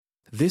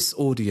This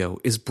audio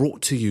is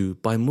brought to you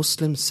by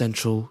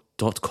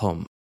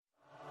MuslimCentral.com.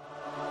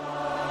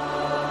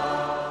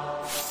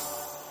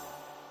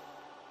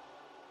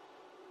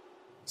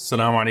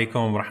 السلام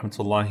عليكم ورحمة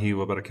الله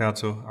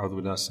وبركاته. أعوذ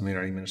بالله السميع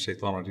العليم من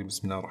الشيطان الرجيم.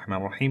 بسم الله الرحمن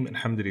الرحيم.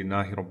 الحمد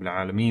لله رب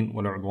العالمين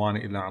ولا عدوان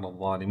إلا على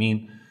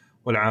الظالمين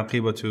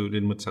والعاقبة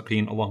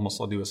للمتقين. اللهم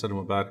صل وسلم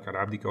وبارك على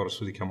عبدك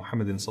ورسولك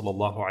محمد صلى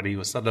الله عليه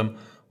وسلم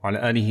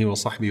وعلى آله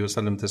وصحبه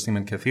وسلم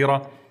تسليما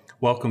كثيرا.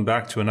 Welcome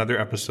back to another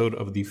episode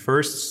of The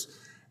Firsts.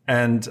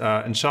 And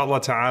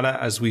inshallah ta'ala,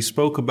 as we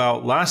spoke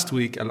about last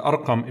week,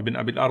 Al-Arqam ibn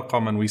Abi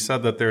al-Arqam, and we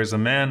said that there is a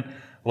man,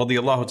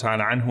 radiyallahu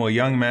ta'ala anhu, a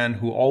young man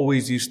who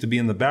always used to be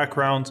in the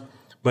background,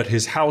 but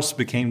his house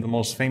became the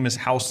most famous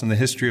house in the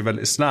history of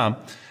Al-Islam.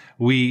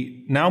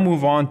 We now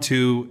move on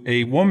to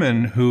a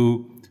woman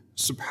who,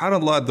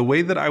 subhanAllah, the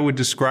way that I would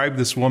describe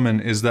this woman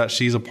is that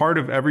she's a part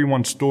of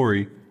everyone's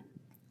story,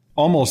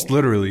 almost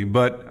literally,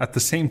 but at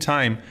the same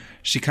time,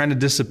 she kind of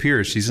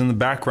disappears. She's in the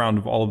background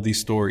of all of these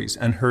stories,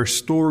 and her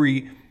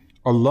story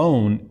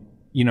alone,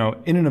 in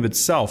and of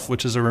itself,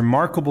 which is a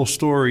remarkable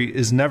story,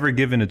 is never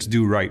given its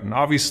due right. And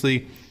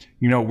obviously,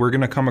 we're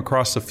going to come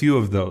across a few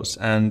of those.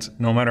 And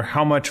no matter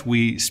how much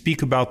we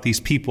speak about these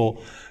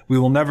people, we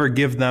will never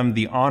give them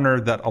the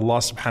honor that Allah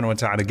subhanahu wa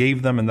ta'ala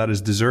gave them and that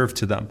is deserved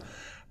to them.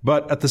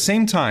 But at the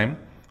same time,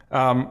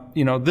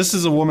 this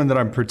is a woman that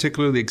I'm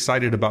particularly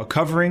excited about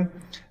covering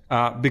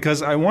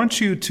because I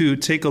want you to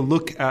take a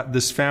look at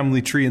this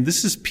family tree. And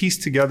this is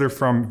pieced together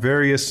from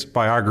various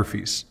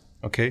biographies,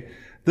 okay?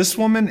 This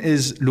woman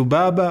is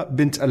Lubaba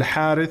bint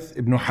al-Harith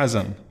ibn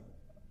Hazan.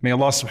 May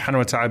Allah subhanahu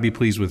wa ta'ala be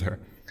pleased with her.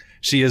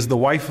 She is the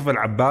wife of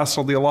Al-Abbas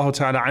radiyallahu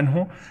ta'ala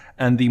anhu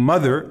and the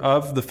mother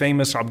of the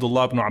famous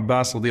Abdullah ibn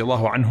Abbas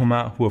radiyallahu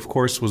anhuma, who of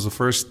course was the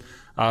first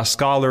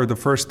scholar, the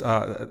first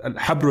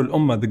Habrul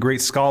Ummah, the great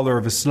scholar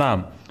of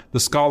Islam, the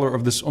scholar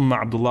of this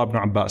Ummah, Abdullah ibn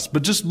Abbas.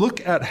 But just look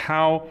at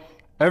how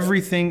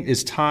everything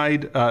is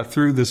tied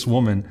through this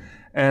woman.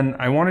 And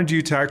I wanted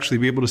you to actually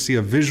be able to see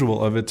a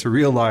visual of it to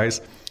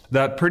realize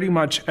that pretty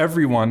much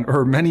everyone,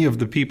 or many of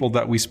the people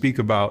that we speak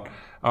about,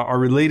 are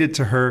related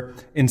to her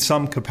in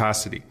some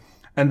capacity.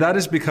 And that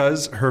is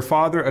because her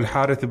father,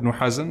 Al-Harith ibn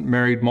Hazan,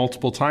 married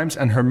multiple times,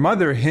 and her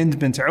mother, Hind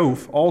bint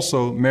Auf,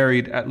 also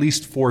married at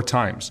least 4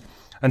 times.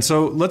 And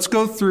so let's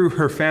go through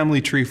her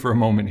family tree for a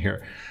moment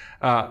here.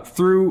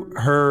 Through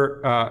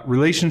her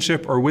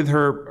relationship, or with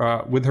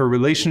her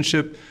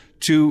relationship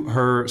to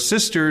her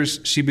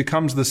sisters, she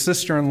becomes the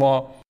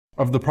sister-in-law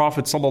of the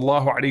Prophet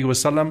sallallahu alaihi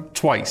wasallam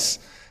twice.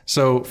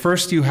 So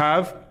first you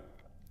have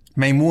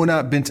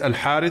Maymuna bint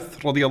al-Harith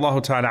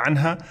radiyallahu ta'ala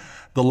anha,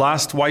 the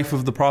last wife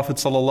of the Prophet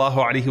sallallahu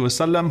alaihi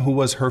wasallam, who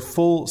was her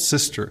full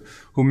sister,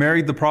 who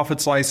married the Prophet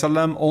sallallahu alaihi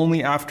wasallam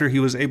only after he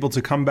was able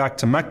to come back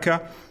to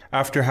Mecca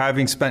after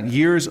having spent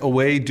years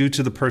away due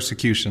to the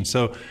persecution.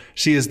 So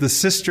she is the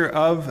sister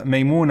of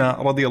Maymuna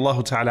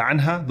radiyallahu ta'ala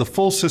anha, the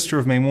full sister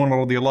of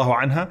Maymuna radiyallahu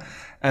anha,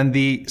 and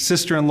the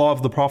sister-in-law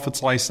of the Prophet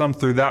sallallahu alaihi wasallam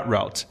through that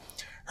route.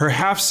 Her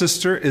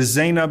half-sister is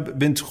Zainab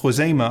bint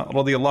Khuzaymah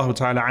radiyallahu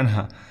ta'ala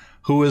anha,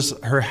 who is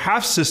her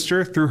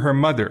half-sister through her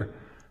mother.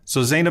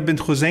 So Zainab bint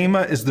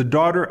Khuzaymah is the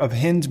daughter of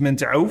Hind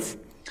bint Auf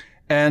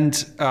and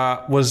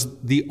was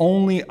the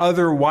only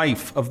other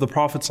wife of the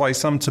Prophet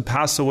ﷺ to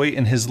pass away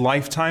in his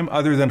lifetime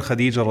other than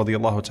Khadija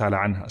radiyallahu ta'ala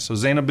anha. So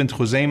Zainab bint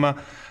Khuzaymah,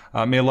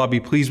 may Allah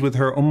be pleased with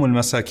her,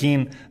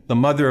 Masakin, the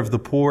mother of the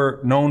poor,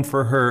 known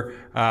for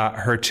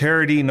her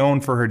charity,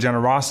 known for her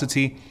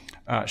generosity.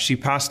 She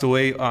passed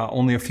away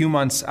only a few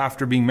months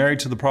after being married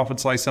to the Prophet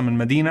ﷺ in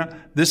Medina.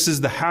 This is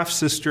the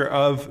half-sister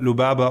of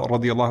Lubaba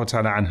radiyallahu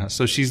ta'ala anha.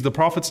 So she's the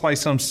Prophet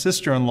ﷺ's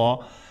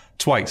sister-in-law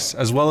twice,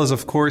 as well as,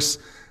 of course,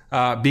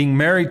 being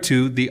married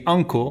to the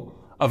uncle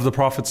of the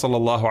Prophet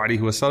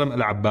ﷺ,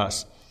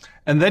 Al-Abbas.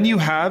 And then you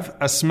have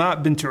Asma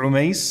bint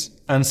Umays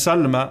and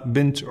Salma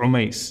bint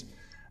Umays.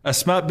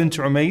 Asma bint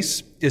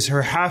Umays is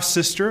her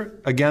half-sister,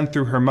 again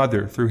through her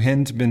mother, through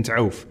Hind bint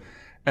Auf.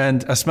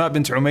 And Asma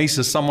bint Umays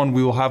is someone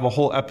we will have a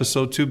whole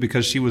episode to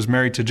because she was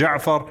married to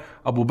Ja'far,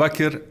 Abu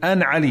Bakr,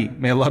 and Ali.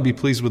 May Allah be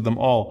pleased with them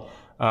all.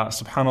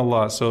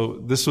 Subhanallah. So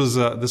this was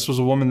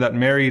a woman that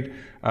married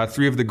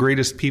 3 of the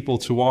greatest people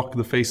to walk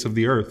the face of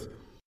the earth.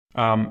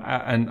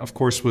 And of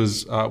course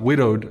was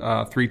widowed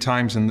 3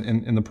 times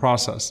in the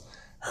process.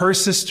 Her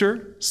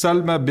sister,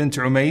 Salma bint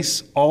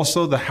Umays,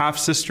 also the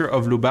half-sister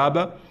of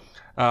Lubaba,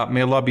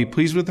 may Allah be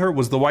pleased with her,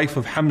 was the wife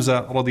of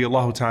Hamza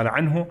radiyallahu ta'ala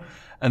anhu.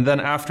 And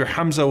then after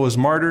Hamza was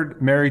martyred,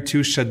 married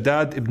to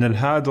Shaddad ibn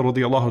al-Had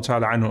radiyallahu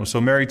ta'ala anhu.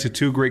 So married to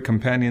 2 great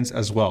companions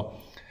as well.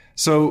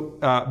 So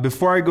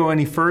before I go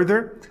any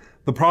further,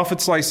 the Prophet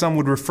ﷺ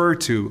would refer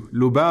to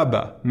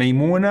Lubaba,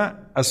 Maymuna,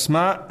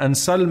 Asma, and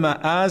Salma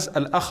as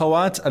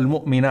al-akhawat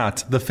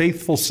al-mu'minat, the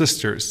faithful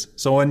sisters.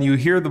 So when you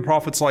hear the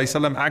Prophet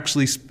ﷺ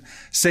actually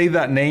say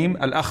that name,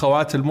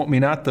 al-akhawat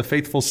al-mu'minat, the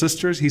faithful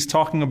sisters, he's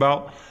talking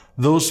about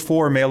those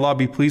 4, may Allah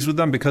be pleased with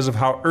them, because of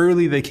how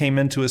early they came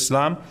into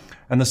Islam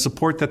and the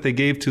support that they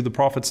gave to the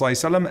Prophet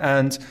ﷺ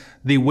and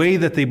the way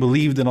that they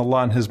believed in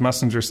Allah and His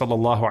Messenger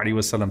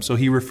ﷺ. So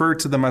he referred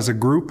to them as a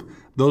group,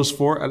 those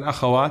four,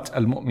 al-akhawat,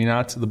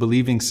 al-mu'minat, the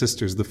believing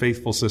sisters, the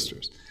faithful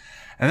sisters.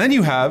 And then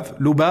you have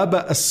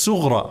Lubaba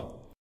as-Sughra,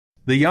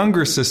 the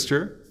younger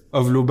sister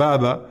of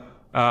Lubaba,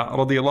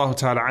 radiyallahu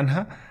ta'ala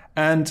anha.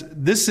 And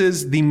this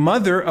is the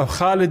mother of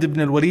Khalid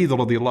ibn al-Walid,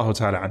 radiyallahu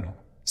ta'ala anhu.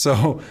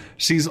 So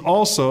she's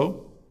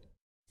also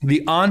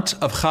the aunt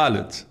of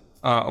Khalid,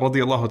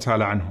 radiyallahu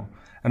ta'ala anhu.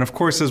 And of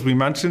course, as we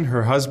mentioned,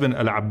 her husband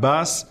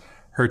Al-Abbas,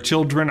 her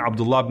children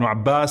Abdullah ibn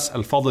Abbas,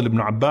 Al-Fadl ibn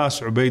Abbas,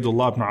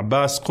 Ubaidullah ibn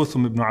Abbas,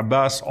 Quthum ibn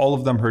Abbas, all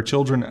of them her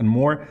children and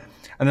more.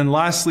 And then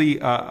lastly,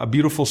 a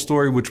beautiful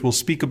story which we'll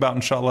speak about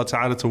inshallah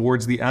ta'ala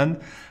towards the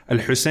end.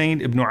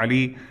 Al-Husayn ibn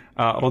Ali,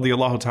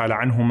 radiyallahu ta'ala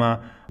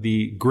anhuma,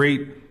 the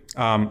great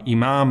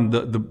Imam,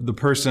 the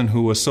person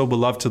who was so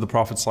beloved to the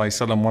Prophet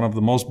ﷺ, one of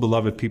the most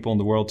beloved people in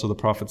the world to the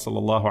Prophet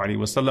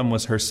ﷺ,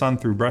 was her son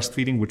through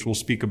breastfeeding, which we'll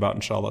speak about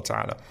inshallah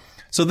ta'ala.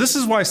 So this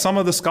is why some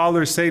of the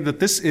scholars say that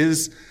this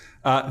is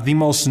the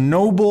most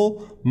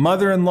noble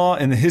mother-in-law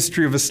in the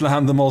history of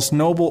Islam, the most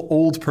noble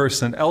old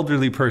person,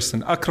 elderly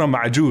person, akram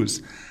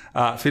ajuz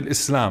fil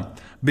Islam.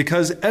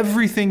 Because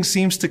everything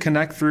seems to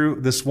connect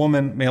through this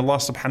woman. May Allah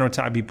subhanahu wa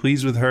ta'ala be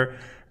pleased with her.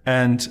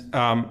 And,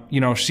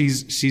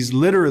 she's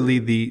literally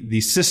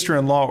the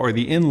sister-in-law or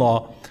the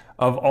in-law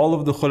of all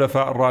of the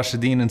Khulafa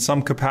al-Rashideen in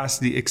some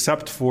capacity,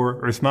 except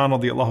for Uthman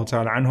radiallahu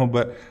ta'ala anhu.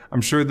 But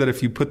I'm sure that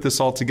if you put this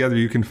all together,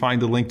 you can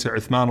find a link to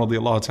Uthman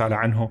radiallahu ta'ala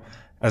anhu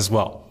as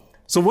well.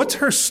 So what's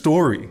her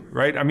story,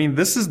 right? I mean,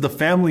 this is the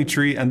family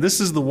tree, and this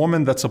is the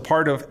woman that's a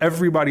part of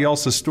everybody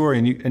else's story.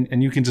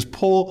 And you can just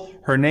pull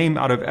her name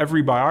out of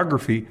every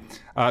biography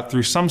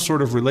through some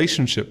sort of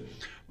relationship.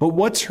 But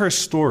what's her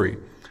story?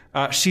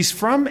 She's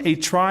from a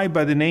tribe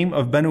by the name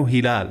of Banu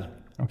Hilal.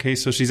 Okay,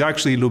 so she's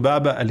actually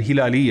Lubaba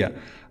al-Hilaliya,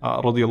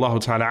 radiyallahu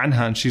ta'ala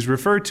anha, and she's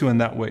referred to in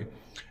that way.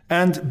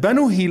 And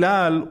Banu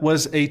Hilal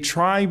was a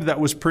tribe that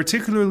was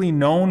particularly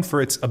known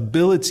for its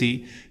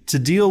ability to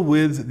deal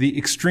with the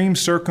extreme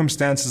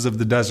circumstances of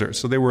the desert.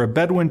 So they were a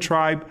Bedouin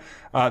tribe.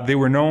 They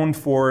were known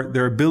for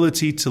their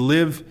ability to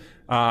live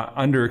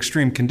under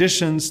extreme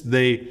conditions.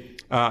 They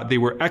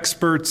were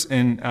experts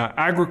in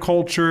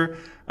agriculture.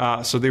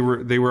 So they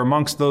were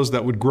amongst those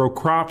that would grow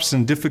crops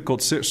in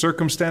difficult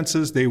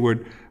circumstances. They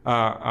would,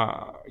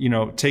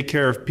 take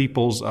care of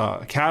people's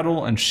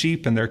cattle and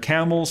sheep and their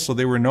camels. So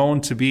they were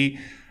known to be,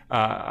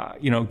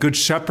 good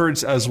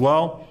shepherds as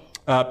well.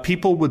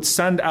 People would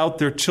send out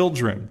their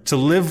children to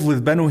live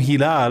with Banu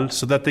Hilal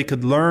so that they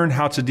could learn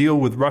how to deal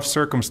with rough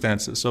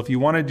circumstances. So if you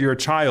wanted your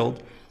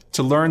child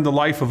to learn the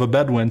life of a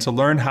Bedouin, to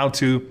learn how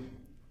to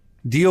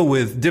deal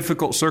with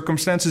difficult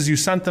circumstances, you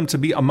sent them to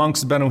be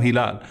amongst Banu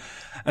Hilal.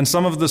 And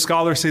some of the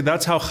scholars say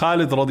that's how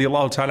Khalid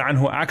radiallahu ta'ala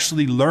anhu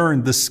actually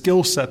learned the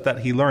skill set that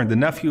he learned, the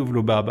nephew of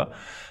Lubaba,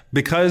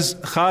 because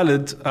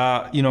Khalid,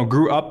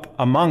 grew up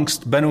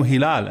amongst Banu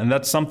Hilal. And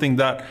that's something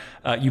that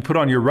you put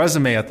on your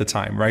resume at the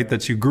time, right?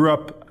 That you grew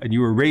up and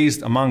you were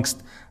raised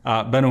amongst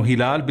Banu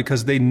Hilal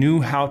because they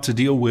knew how to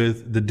deal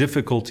with the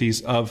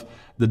difficulties of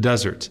the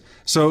desert.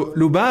 So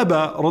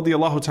Lubaba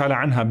radiallahu ta'ala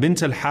anha,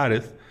 bint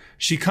al-Harith,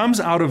 she comes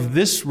out of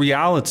this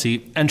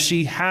reality and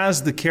she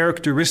has the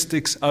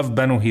characteristics of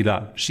Banu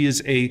Hilal. She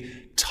is a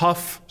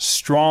tough,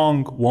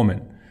 strong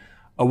woman.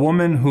 A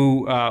woman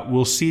who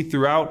we'll see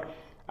throughout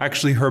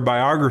actually her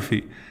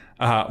biography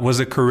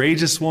was a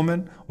courageous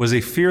woman, was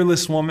a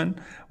fearless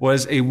woman,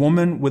 was a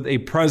woman with a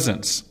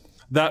presence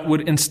that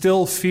would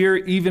instill fear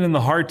even in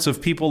the hearts of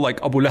people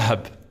like Abu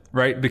Lahab,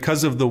 right?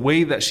 Because of the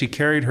way that she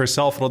carried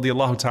herself,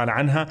 radiallahu ta'ala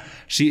anha.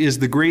 She is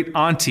the great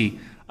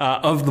auntie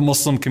of the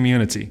Muslim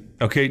community.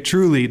 Okay,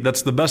 truly,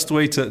 that's the best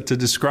way to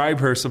describe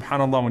her,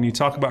 subhanAllah, when you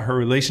talk about her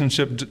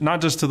relationship,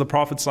 not just to the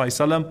Prophet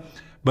ﷺ,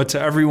 but to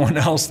everyone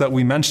else that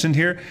we mentioned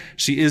here.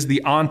 She is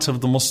the aunt of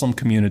the Muslim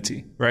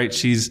community, right?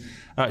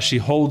 She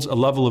holds a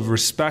level of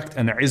respect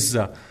and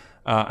izzah,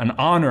 and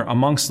honor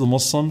amongst the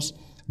Muslims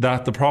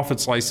that the Prophet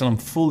ﷺ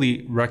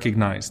fully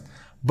recognized.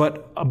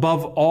 But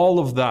above all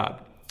of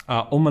that,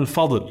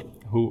 al-Fadl,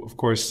 who, of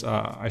course,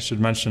 I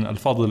should mention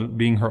al-Fadl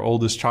being her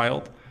oldest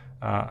child,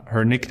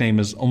 her nickname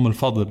is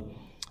al-Fadl.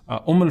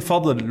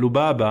 al-Fadl,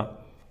 Lubaba,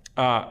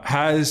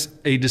 has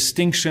a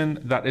distinction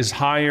that is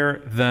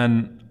higher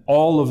than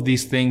all of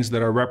these things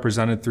that are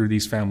represented through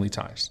these family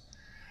ties.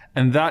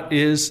 And that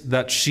is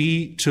that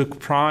she took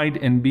pride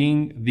in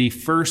being the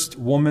first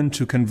woman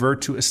to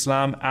convert to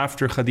Islam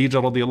after Khadija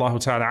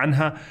radiallahu ta'ala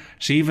anha.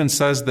 She even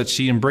says that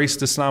she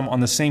embraced Islam on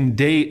the same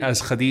day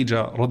as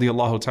Khadija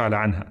radiallahu ta'ala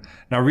anha.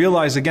 Now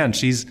realize again,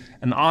 she's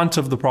an aunt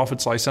of the Prophet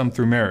ﷺ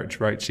through marriage,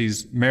 right?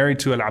 She's married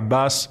to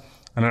Al-Abbas,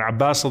 and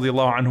Al-Abbas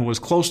radiallahu anhu was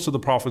close to the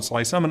Prophet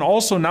ﷺ and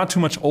also not too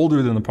much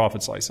older than the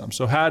Prophet ﷺ.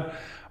 So had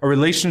a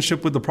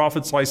relationship with the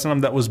Prophet ﷺ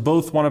that was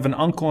both one of an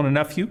uncle and a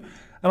nephew,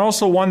 and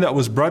also one that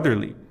was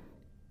brotherly.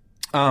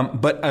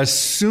 But as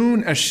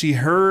soon as she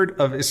heard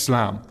of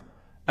Islam,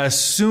 as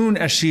soon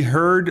as she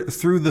heard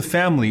through the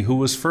family who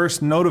was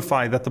first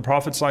notified that the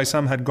Prophet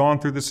ﷺ had gone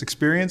through this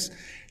experience,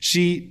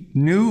 she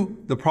knew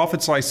the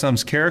Prophet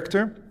ﷺ's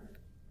character.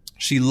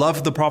 She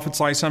loved the Prophet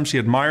ﷺ. She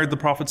admired the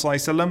Prophet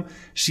ﷺ.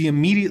 She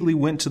immediately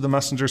went to the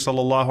Messenger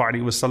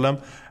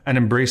ﷺ and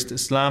embraced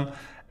Islam.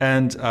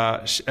 And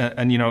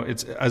you know,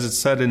 it's as it's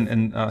said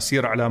in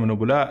Siyar A'lam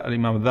an-Nubala,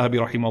 Imam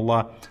al-Dhahabi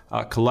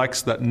rahimahullah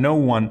collects that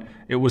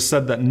it was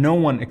said that no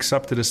one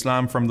accepted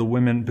Islam from the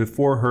women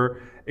before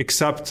her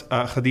except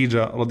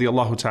Khadija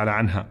radiallahu ta'ala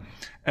anha.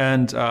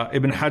 And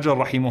Ibn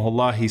Hajar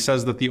rahimahullah, he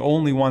says that the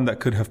only one that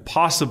could have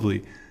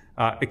possibly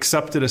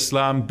accepted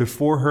Islam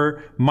before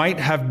her might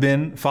have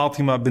been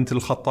Fatima bint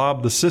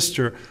al-Khattab, the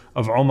sister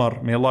of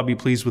Umar. May Allah be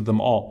pleased with them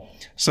all.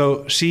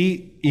 So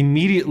she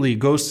immediately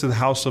goes to the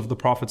house of the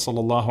Prophet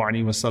sallallahu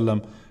alaihi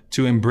wasallam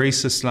to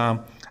embrace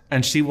Islam,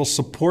 and she will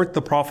support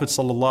the Prophet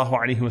sallallahu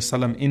alaihi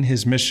wasallam in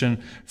his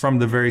mission from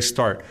the very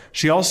start.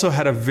 She also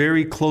had a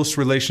very close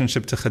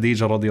relationship to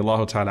Khadija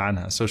radiallahu ta'ala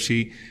anha. So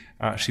she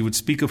would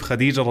speak of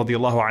Khadija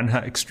radiallahu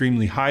anha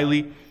extremely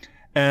highly,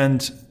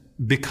 and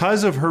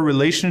because of her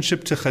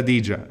relationship to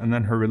Khadija and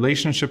then her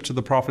relationship to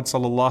the Prophet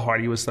sallallahu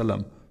alaihi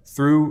wasallam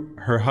through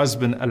her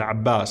husband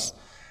Al-Abbas,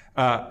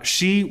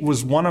 she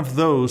was one of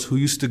those who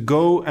used to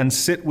go and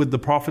sit with the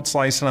Prophet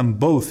sallallahu alaihi wasallam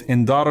both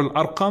in Dar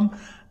al-Arqam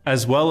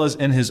as well as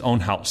in his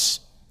own house,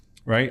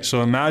 right?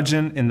 So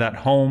imagine in that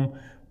home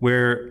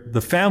where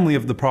the family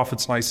of the Prophet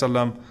sallallahu alaihi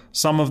wasallam,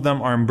 some of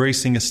them are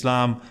embracing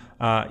Islam,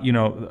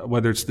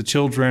 whether it's the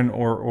children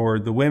or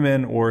the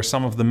women or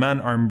some of the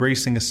men are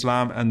embracing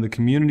Islam, and the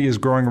community is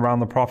growing around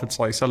the Prophet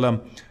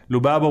ﷺ.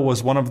 Lubaba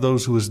was one of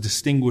those who was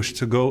distinguished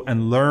to go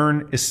and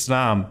learn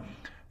Islam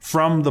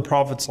from the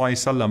Prophet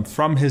ﷺ,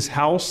 from his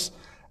house,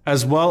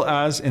 as well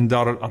as in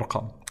Dar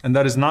al-Arqam. And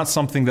that is not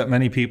something that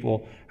many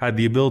people had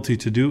the ability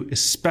to do,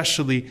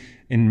 especially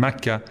in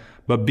Mecca.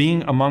 But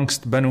being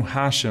amongst Banu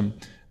Hashim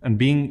and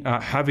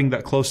having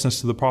that closeness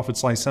to the Prophet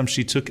ﷺ,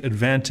 she took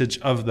advantage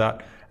of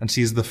that. And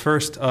she is the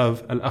first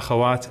of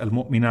al-akhawat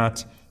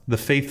al-mu'minat, the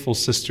faithful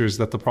sisters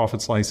that the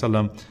Prophet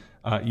ﷺ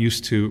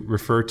used to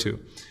refer to.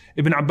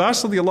 Ibn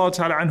Abbas radiallahu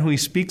ta'ala anhu, he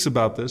speaks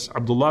about this.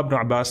 Abdullah ibn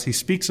Abbas, he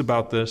speaks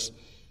about this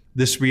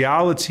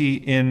reality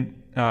in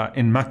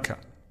Mecca.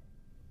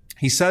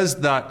 He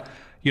says that,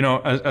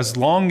 as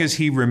long as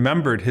he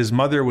remembered, his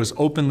mother was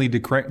openly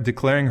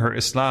declaring her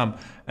Islam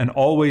and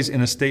always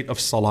in a state of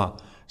salah.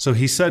 So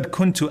he said,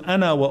 "Kuntu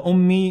ana wa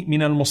ummi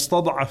min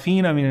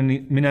al-mustad'afina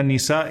min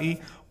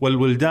al-nisa'i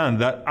wal-wildan,"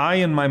 that I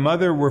and my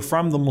mother were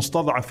from the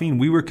mustad'afin.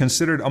 We were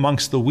considered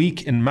amongst the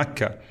weak in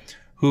Mecca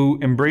who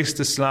embraced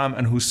Islam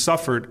and who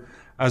suffered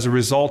as a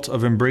result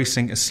of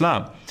embracing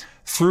Islam.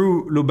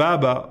 Through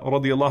Lubaba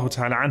radiallahu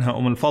ta'ala anha,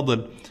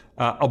 al-Fadl,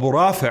 Abu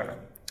Rafi',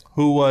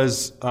 who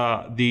was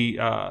the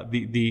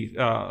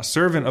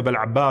servant of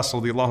Al-Abbas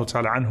radiallahu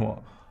ta'ala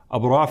anhu,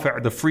 Abu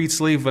Rafi', the freed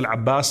slave of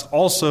Al-Abbas,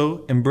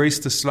 also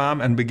embraced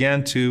Islam and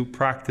began to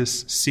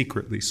practice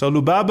secretly. So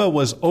Lubaba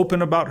was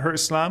open about her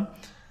Islam.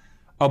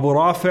 Abu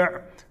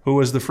Rafi', who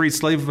was the freed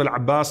slave of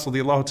Al-Abbas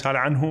radiallahu ta'ala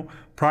anhu,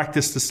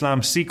 practiced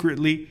Islam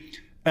secretly.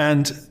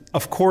 And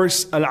of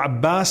course,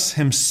 Al-Abbas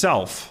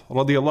himself,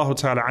 radiallahu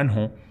ta'ala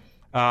anhu,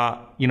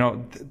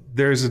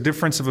 there's a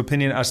difference of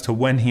opinion as to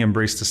when he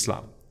embraced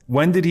Islam.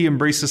 When did he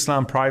embrace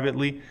Islam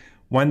privately?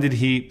 When did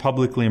he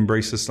publicly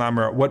embrace Islam?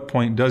 Or at what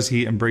point does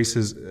he embrace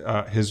his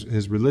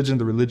religion,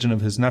 the religion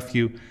of his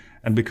nephew,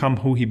 and become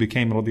who he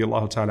became,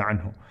 radiallahu ta'ala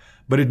anhu?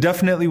 But it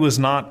definitely was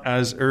not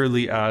as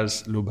early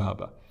as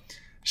Lubaba.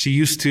 She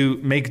used to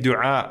make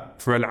dua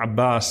for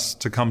Al-Abbas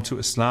to come to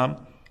Islam,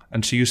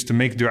 and she used to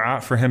make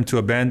dua for him to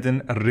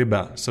abandon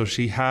al-riba. So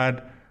she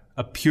had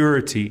a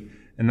purity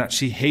in that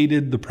she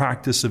hated the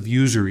practice of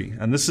usury.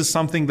 And this is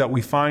something that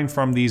we find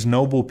from these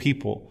noble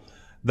people,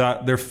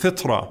 that their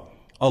fitrah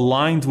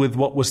aligned with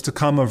what was to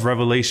come of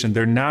revelation,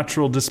 their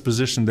natural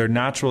disposition, their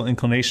natural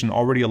inclination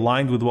already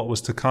aligned with what was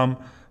to come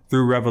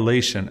through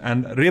revelation.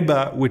 And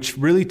riba, which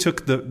really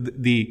took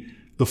the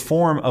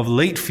form of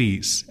late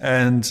fees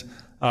and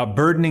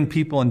burdening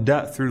people in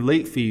debt through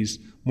late fees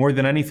more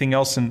than anything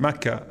else in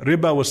Mecca.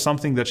 Riba was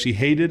something that she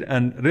hated,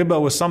 and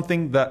riba was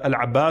something that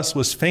Al-Abbas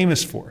was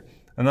famous for.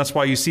 And that's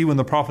why you see when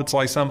the Prophet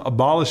ﷺ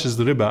abolishes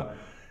the riba,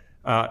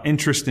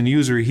 interest and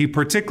usury, he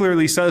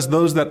particularly says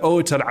those that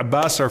owe to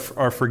Al-Abbas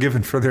are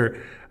forgiven for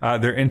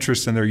their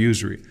interest and their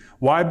usury.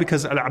 Why?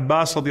 Because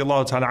Al-Abbas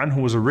radiallahu ta'ala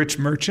anhu was a rich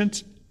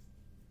merchant,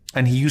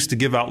 and he used to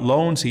give out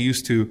loans. He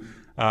used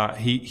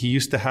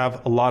to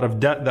have a lot of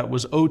debt that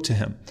was owed to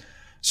him.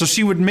 So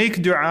she would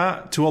make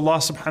dua to Allah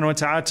subhanahu wa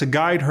ta'ala to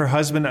guide her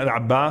husband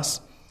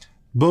Al-Abbas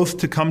both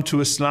to come to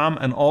Islam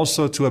and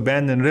also to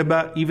abandon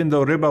riba, even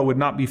though riba would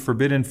not be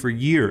forbidden for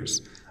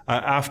years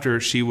after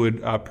she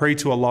would pray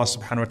to Allah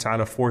subhanahu wa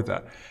ta'ala for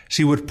that.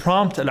 She would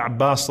prompt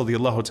Al-Abbas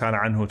radiallahu ta'ala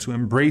anhu to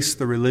embrace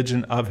the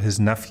religion of his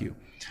nephew.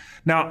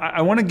 Now,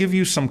 I want to give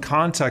you some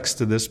context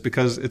to this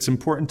because it's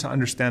important to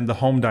understand the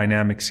home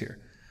dynamics here.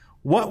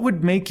 What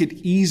would make it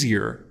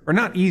easier, or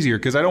not easier,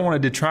 because I don't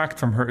want to detract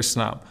from her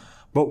Islam,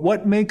 But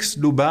what makes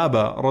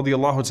Lubaba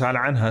radiallahu ta'ala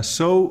anha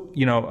so,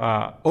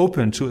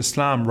 open to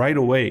Islam right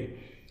away?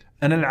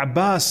 And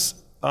Al-Abbas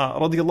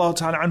radiallahu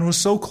ta'ala anhu was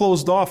so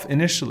closed off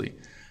initially.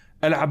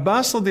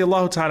 Al-Abbas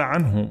radiallahu ta'ala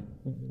anhu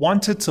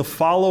wanted to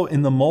follow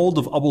in the mold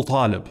of Abu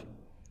Talib.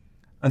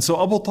 And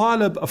so Abu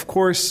Talib, of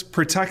course,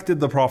 protected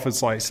the Prophet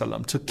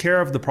ﷺ, took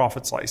care of the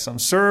Prophet ﷺ,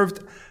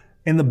 served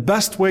in the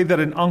best way that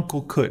an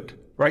uncle could,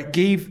 right?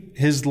 Gave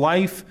his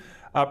life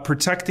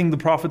protecting the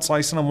Prophet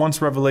ﷺ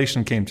once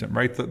revelation came to him,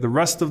 right? The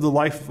rest of the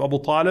life of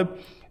Abu Talib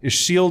is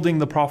shielding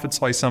the Prophet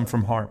ﷺ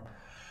from harm.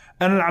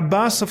 And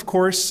Al-Abbas, of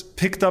course,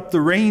 picked up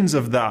the reins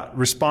of that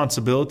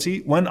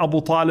responsibility when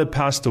Abu Talib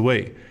passed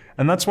away.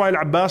 And that's why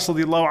Al-Abbas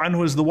radiallahu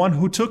anhu is the one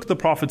who took the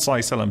Prophet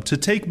ﷺ to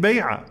take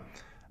bay'ah,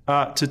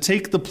 to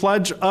take the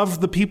pledge of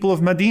the people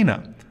of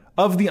Medina,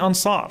 of the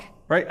Ansar,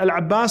 right?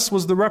 Al-Abbas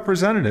was the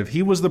representative.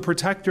 He was the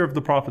protector of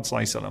the Prophet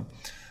ﷺ.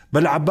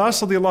 But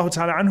Al-Abbas radiallahu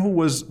ta'ala anhu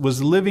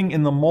was living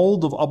in the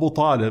mold of Abu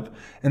Talib,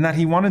 in that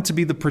he wanted to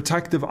be the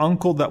protective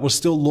uncle that was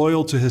still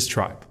loyal to his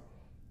tribe.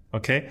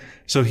 Okay?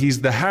 So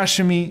he's the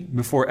Hashimi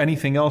before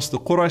anything else, the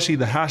Qurashi,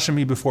 the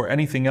Hashimi before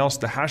anything else,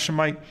 the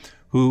Hashemite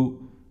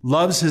who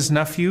loves his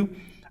nephew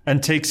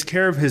and takes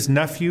care of his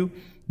nephew,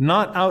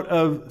 not out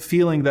of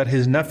feeling that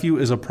his nephew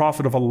is a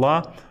prophet of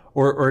Allah,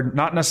 or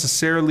not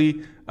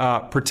necessarily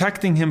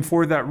protecting him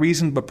for that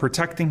reason, but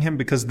protecting him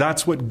because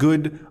that's what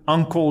good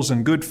uncles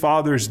and good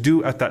fathers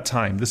do at that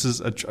time. This is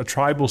a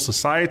tribal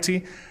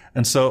society.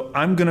 And so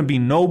I'm going to be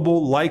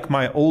noble like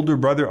my older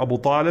brother Abu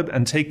Talib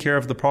and take care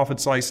of the Prophet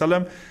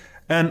ﷺ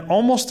and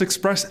almost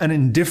express an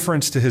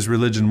indifference to his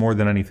religion more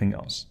than anything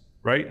else,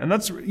 right? And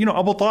that's,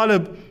 Abu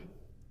Talib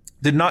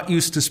did not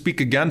used to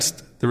speak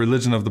against the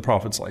religion of the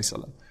Prophet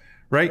ﷺ,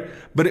 right?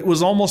 But it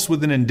was almost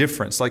with an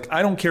indifference. Like,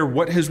 I don't care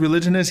what his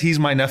religion is, he's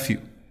my nephew,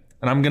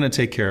 and I'm going to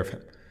take care of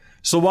him.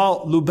 So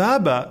while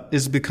Lubaba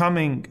is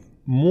becoming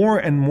more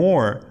and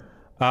more,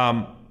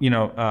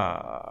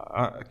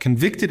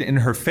 convicted in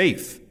her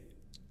faith,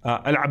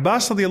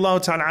 Al-Abbas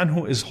radiallahu ta'ala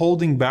anhu is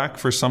holding back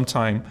for some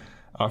time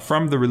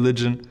from the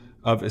religion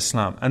of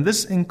Islam. And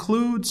this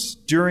includes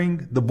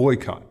during the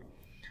boycott,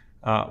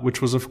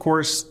 which was, of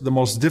course, the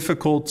most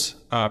difficult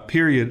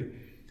period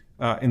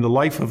in the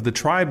life of the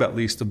tribe, at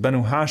least, of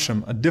Banu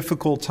Hashim, a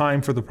difficult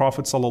time for the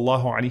Prophet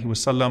sallallahu alaihi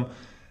wasallam,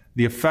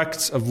 the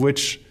effects of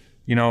which,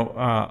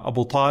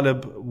 Abu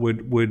Talib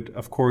would,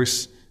 of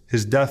course,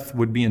 his death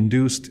would be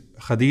induced.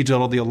 Khadija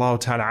radiallahu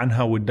ta'ala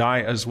anha would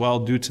die as well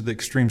due to the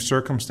extreme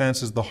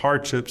circumstances, the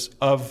hardships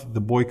of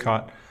the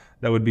boycott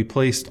that would be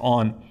placed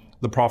on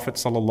the Prophet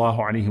sallallahu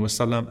alaihi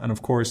wasallam, and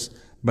of course,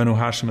 Banu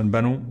Hashim and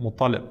Banu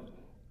Muttalib.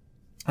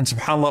 And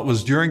subhanAllah, it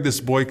was during this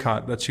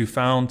boycott that you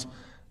found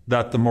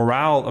that the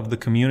morale of the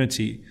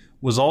community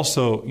was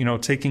also,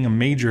 taking a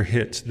major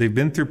hit. They've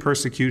been through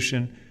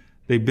persecution.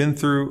 They've been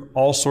through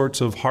all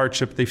sorts of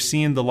hardship. They've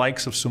seen the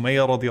likes of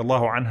Sumayya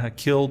radiallahu anha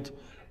killed.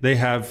 They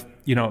have,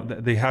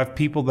 they have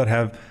people that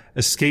have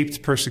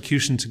escaped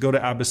persecution to go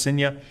to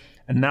Abyssinia.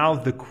 And now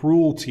the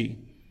cruelty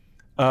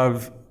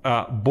of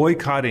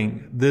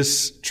boycotting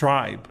this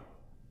tribe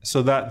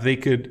so that they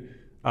could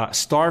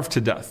starve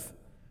to death,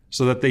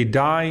 so that they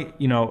die,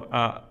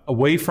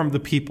 away from the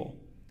people,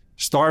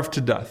 starve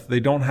to death.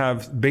 They don't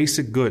have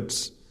basic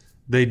goods.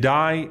 They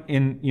die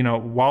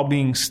while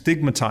being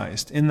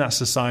stigmatized in that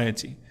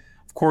society.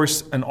 Of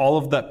course, and all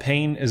of that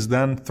pain is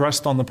then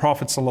thrust on the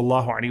Prophet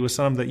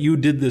ﷺ that you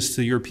did this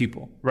to your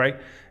people,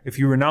 right? If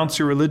you renounce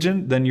your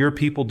religion, then your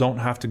people don't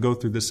have to go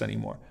through this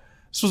anymore.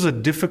 This was a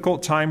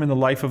difficult time in the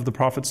life of the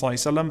Prophet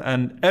ﷺ,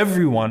 and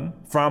everyone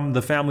from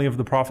the family of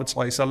the Prophet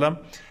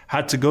ﷺ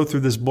had to go through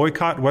this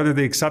boycott, whether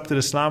they accepted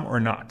Islam or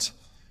not.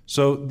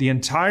 So the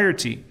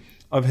entirety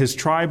of his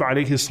tribe,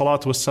 alayhi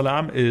salatu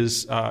wassalam,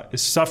 is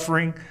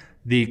suffering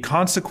the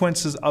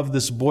consequences of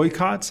this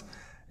boycott.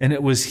 And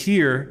it was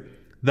here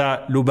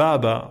that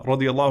Lubaba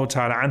radiallahu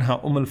ta'ala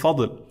anha,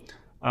 al-Fadl,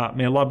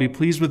 may Allah be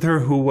pleased with her,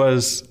 who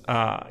was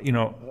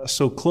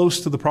so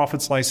close to the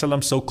Prophet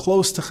ﷺ, so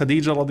close to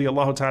Khadija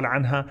radiallahu ta'ala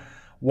anha,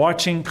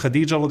 watching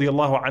Khadija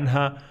radiallahu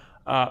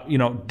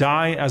anha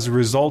die as a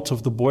result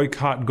of the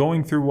boycott,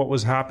 going through what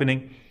was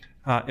happening.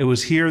 It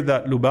was here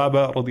that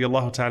Lubaba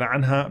radiallahu ta'ala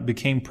anha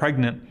became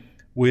pregnant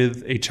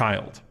with a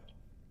child.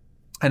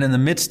 And in the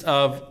midst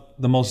of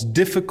the most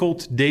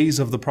difficult days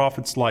of the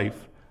Prophet's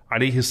life,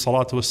 alayhi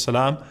salatu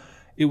wassalam,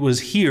 it was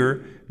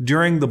here,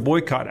 during the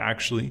boycott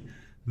actually,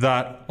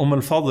 that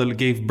al-Fadl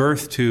gave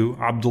birth to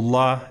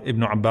Abdullah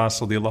ibn Abbas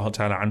radiallahu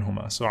ta'ala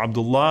anhuma. So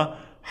Abdullah,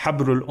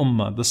 Habrul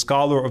Ummah, the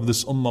scholar of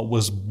this ummah,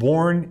 was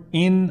born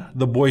in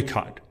the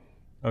boycott.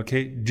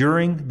 Okay,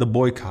 during the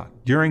boycott,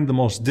 during the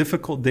most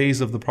difficult days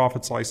of the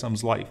Prophet's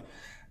life.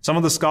 Some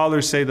of the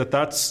scholars say that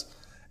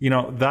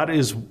that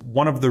is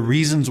one of the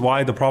reasons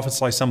why the Prophet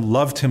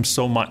loved him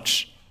so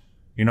much.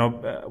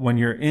 When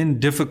you're in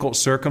difficult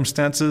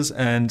circumstances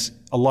and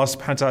Allah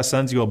subhanahu wa ta'ala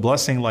sends you a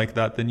blessing like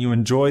that, then you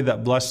enjoy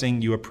that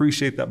blessing, you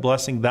appreciate that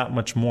blessing that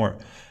much more.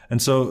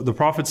 And so the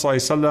Prophet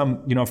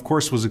ﷺ, of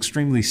course, was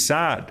extremely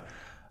sad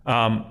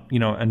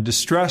and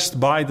distressed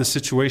by the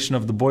situation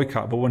of the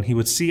boycott. But when he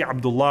would see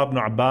Abdullah ibn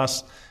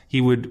Abbas, he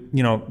would,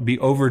 be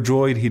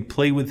overjoyed. He'd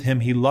play with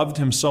him. He loved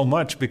him so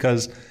much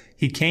because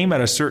he came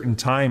at a certain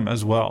time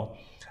as well.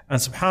 And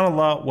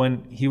subhanAllah,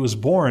 when he was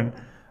born,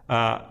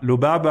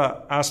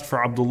 Lubaba asked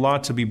for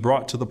Abdullah to be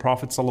brought to the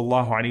Prophet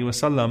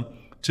ﷺ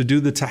to do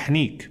the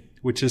tahniq,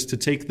 which is to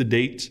take the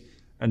date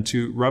and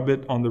to rub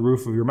it on the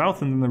roof of your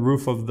mouth and then the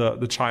roof of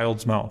the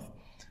child's mouth.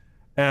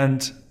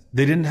 And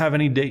they didn't have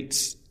any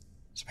dates.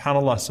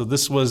 SubhanAllah. So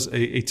this was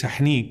a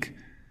tahniq,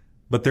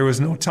 but there was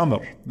no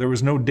tamr. There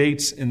was no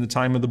dates in the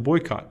time of the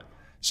boycott.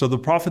 So the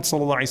Prophet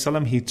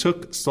ﷺ, he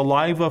took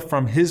saliva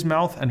from his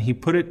mouth and he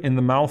put it in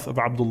the mouth of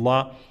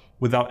Abdullah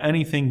without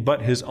anything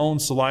but his own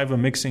saliva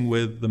mixing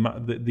with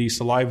the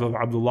saliva of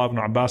Abdullah ibn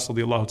Abbas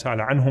radiallahu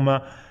ta'ala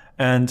anhuma.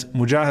 And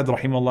Mujahid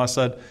rahimahullah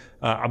said,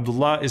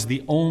 Abdullah is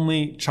the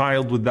only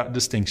child with that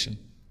distinction.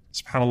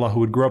 SubhanAllah, who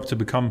would grow up to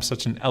become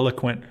such an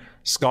eloquent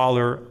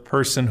scholar,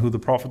 person who the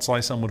Prophet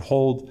ﷺ would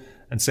hold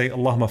and say,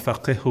 Allahumma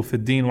faqihhu fi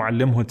din wa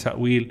allimhu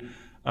ta'wil.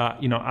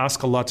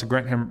 Ask Allah to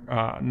grant him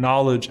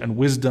knowledge and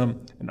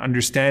wisdom and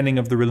understanding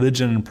of the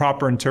religion and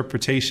proper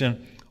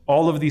interpretation.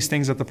 All of these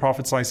things that the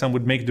Prophet ﷺ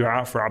would make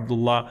dua for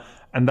Abdullah.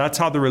 And that's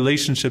how the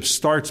relationship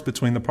starts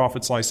between the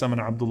Prophet ﷺ and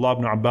Abdullah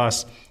ibn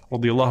Abbas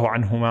radiallahu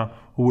anhuma,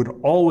 who would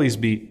always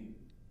be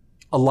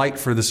a light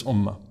for this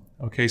ummah.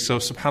 Okay, so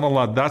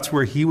subhanAllah, that's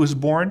where he was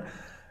born.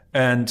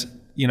 And,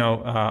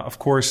 of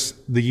course,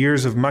 the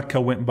years of Mecca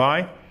went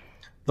by.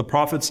 The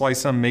Prophet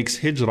ﷺ makes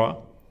hijrah.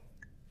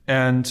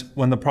 And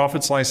when the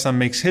Prophet ﷺ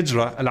makes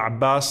hijrah,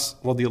 Al-Abbas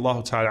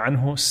radiallahu ta'ala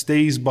anhu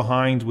stays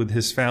behind with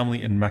his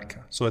family in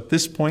Mecca. So at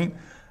this point,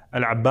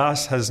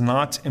 Al-Abbas has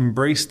not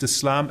embraced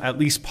Islam, at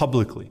least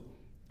publicly.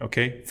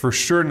 Okay, for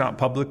sure not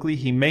publicly.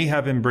 He may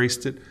have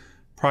embraced it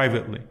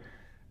privately.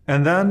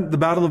 And then the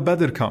Battle of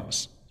Badr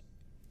comes.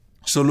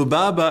 So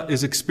Lubaba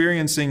is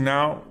experiencing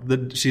now,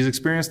 she's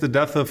experienced the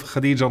death of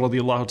Khadija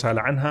radiallahu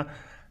ta'ala anha.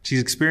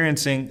 She's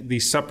experiencing the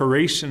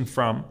separation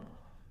from,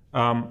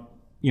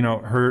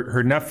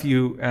 her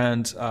nephew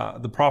and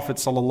the Prophet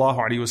sallallahu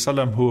alaihi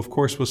wasallam, who of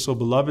course was so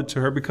beloved to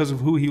her because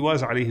of who he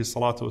was, alayhi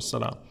salatu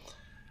wasalam.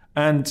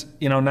 And,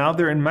 now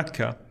they're in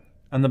Mecca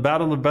and the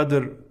Battle of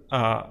Badr,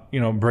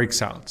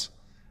 breaks out.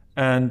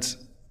 And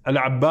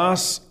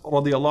Al-Abbas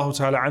radiallahu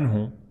ta'ala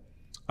anhu,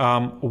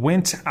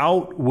 went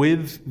out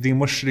with the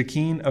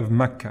mushrikeen of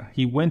Mecca.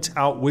 He went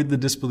out with the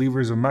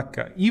disbelievers of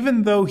Mecca,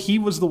 even though he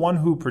was the one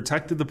who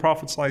protected the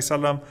Prophet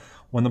ﷺ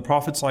when the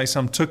Prophet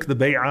ﷺ took the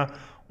bay'ah,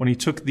 when he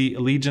took the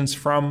allegiance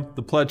from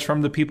the pledge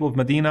from the people of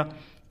Medina.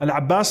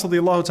 Al-Abbas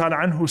radiallahu ta'ala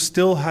anhu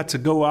still had to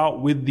go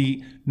out with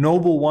the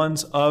noble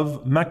ones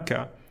of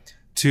Mecca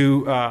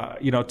to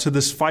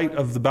this fight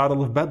of the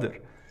Battle of Badr.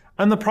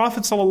 And the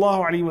Prophet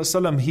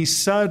ﷺ, he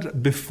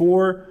said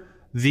before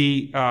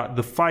the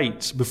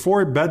fight,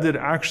 before Badr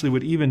actually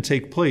would even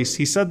take place,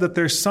 he said that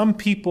there's some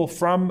people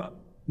from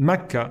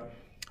Mecca,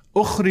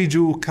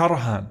 ukhriju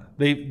karhan.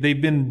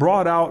 They've been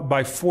brought out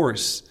by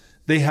force.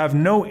 They have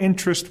no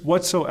interest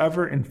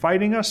whatsoever in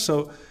fighting us.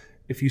 So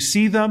if you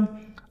see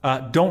them,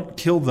 don't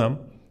kill them.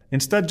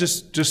 Instead,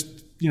 just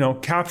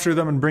capture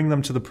them and bring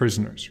them to the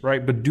prisoners,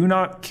 right? But do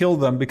not kill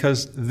them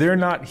because they're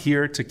not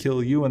here to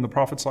kill you. And the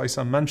Prophet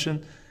ﷺ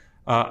mentioned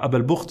Abu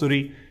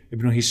al-Bukhtari,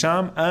 Ibn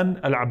Hisham,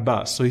 and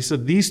Al-Abbas. So he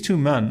said, these two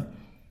men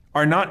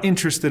are not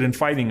interested in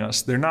fighting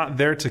us. They're not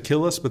there to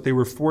kill us, but they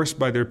were forced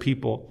by their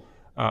people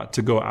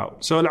to go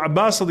out. So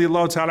Al-Abbas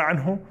radiallahu ta'ala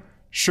anhu,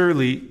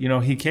 surely,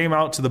 he came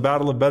out to the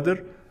Battle of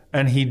Badr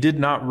and he did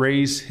not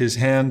raise his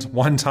hand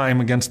one time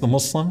against the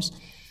Muslims.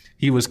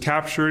 He was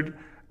captured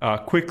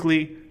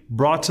quickly,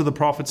 brought to the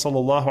Prophet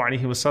sallallahu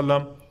alaihi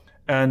wasallam,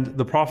 and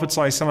the Prophet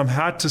sallallahu alaihi wasallam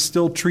had to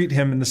still treat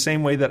him in the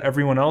same way that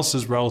everyone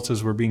else's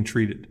relatives were being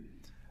treated.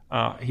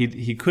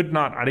 He could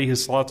not, alayhi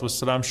salatu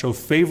wasalam, show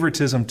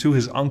favoritism to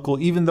his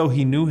uncle, even though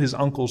he knew his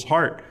uncle's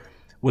heart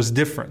was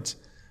different.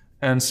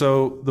 And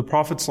so the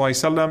Prophet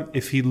ﷺ,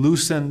 if he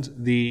loosened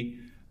the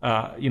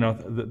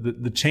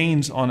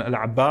chains on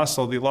Al-Abbas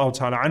radiallahu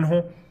ta'ala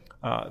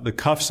anhu, the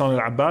cuffs on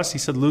Al-Abbas, he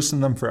said, loosen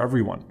them for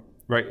everyone,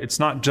 right? It's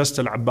not just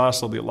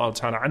Al-Abbas radiallahu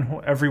ta'ala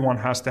anhu, everyone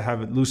has to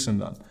have it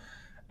loosened then.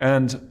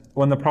 And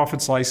when the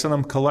Prophet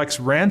ﷺ collects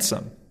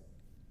ransom,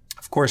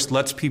 of course,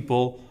 lets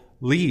people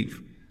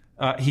leave,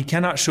 he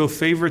cannot show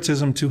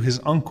favoritism to his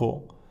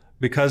uncle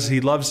because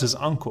he loves his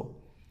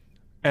uncle.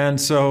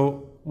 And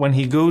so when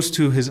he goes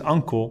to his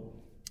uncle,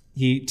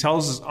 he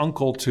tells his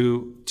uncle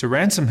to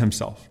ransom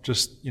himself.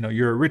 Just,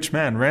 you're a rich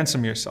man,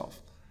 ransom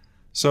yourself.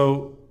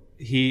 So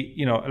he,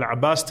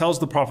 Al-Abbas tells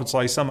the Prophet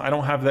ﷺ, I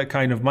don't have that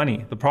kind of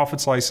money. The Prophet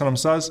ﷺ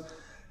says,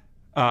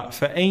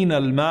 فَأَيْنَ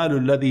الْمَالُ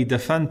الَّذِي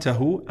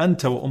دَفَنْتَهُ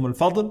أَنْتَ وَأُمُّ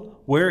الْفَضْلِ?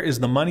 Where is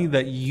the money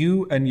that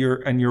you and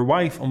your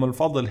wife,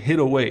 al-Fadl, hid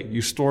away,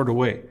 you stored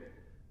away?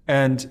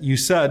 And you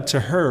said to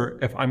her,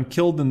 if I'm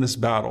killed in this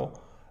battle,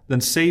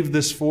 then save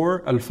this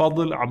for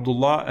Al-Fadl,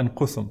 Abdullah, and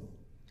Quthum.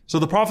 So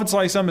the Prophet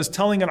ﷺ is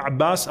telling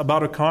Al-Abbas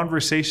about a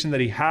conversation that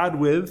he had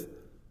with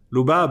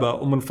Lubaba,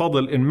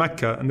 al-Fadl in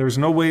Mecca, and there's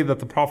no way that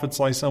the Prophet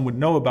ﷺ would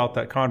know about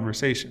that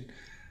conversation.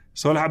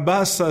 So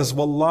Al-Abbas says,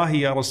 Wallahi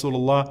ya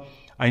Rasulullah,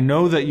 I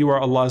know that you are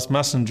Allah's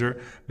messenger,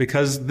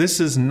 because this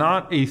is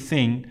not a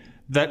thing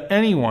that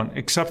anyone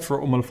except for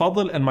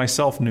al-Fadl and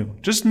myself knew.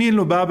 Just me and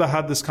Lubaba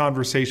had this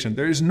conversation.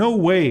 There is no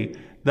way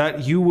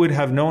that you would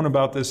have known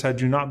about this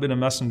had you not been a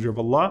messenger of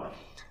Allah.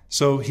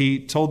 So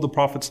he told the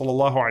Prophet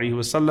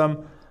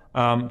ﷺ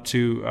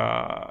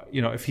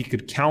if he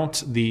could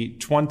count the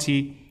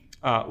 20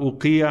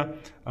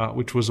 uqiyah,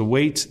 which was a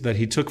weight that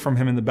he took from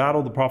him in the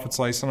battle. The Prophet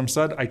ﷺ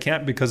said, I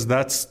can't, because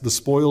that's the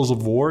spoils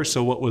of war.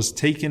 So what was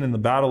taken in the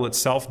battle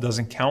itself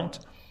doesn't count.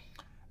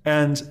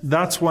 And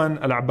that's when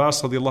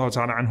Al-Abbas radiallahu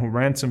ta'ala anhu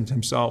ransomed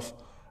himself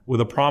with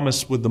a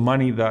promise with the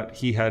money that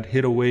he had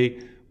hid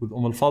away with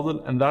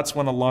al-Fadl. And that's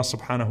when Allah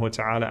subhanahu wa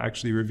ta'ala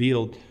actually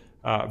revealed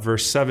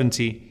verse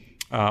 70,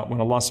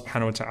 when Allah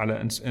subhanahu wa ta'ala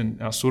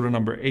in surah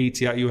number 8,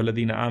 يَا أَيُّهَا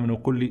الَّذِينَ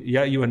آمَنُوا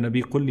يَا أَيُّهَا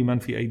النَّبِيُّ قُلْ لِمَنْ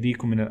فِي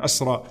أَيْدِيكُم مِّنَ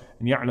الْأَسْرَى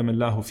إِنْ يَعْلَمِ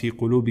اللَّهُ فِي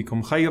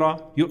قُلُوبِكُمْ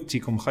خَيْرًا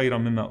يُؤْتِكُمْ خَيْرًا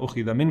مِمَّا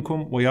أُخِذَ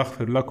مِنْكُمْ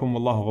وَيَغْفِرْ لَكُمْ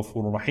وَاللَّهُ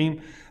غَفُورٌ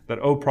رَحِيمٌ. That,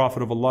 O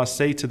Prophet of Allah,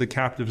 say to the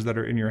captives that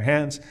are in your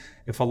hands,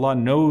 if Allah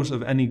knows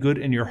of any good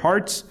in your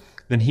hearts,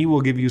 then He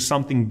will give you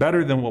something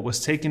better than what was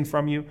taken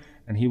from you,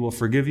 and He will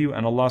forgive you.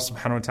 And Allah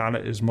subhanahu wa ta'ala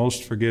is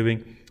most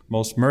forgiving,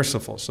 most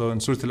merciful. So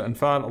in Surah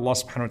Al-Anfal, Allah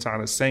subhanahu wa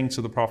ta'ala is saying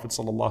to the Prophet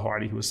sallallahu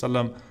alaihi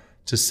wasallam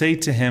to say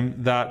to him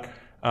that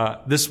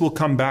this will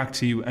come back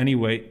to you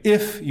anyway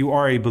if you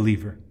are a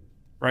believer,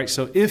 right?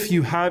 So if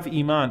you have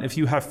iman, if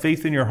you have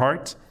faith in your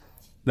heart,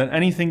 then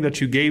anything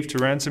that you gave to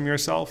ransom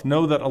yourself,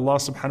 know that Allah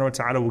subhanahu wa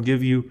ta'ala will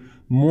give you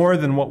more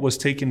than what was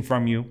taken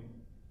from you.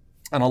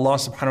 And Allah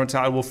subhanahu wa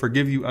ta'ala will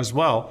forgive you as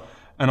well.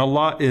 And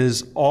Allah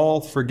is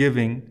all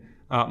forgiving,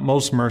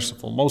 most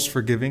merciful, most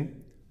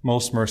forgiving,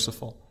 most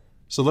merciful.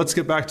 So let's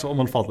get back to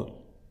al-Fadl,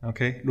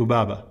 okay?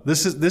 Lubaba.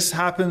 This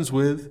happens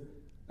with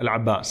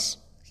Al-Abbas.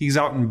 He's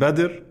out in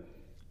Badr,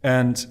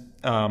 and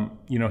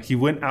he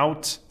went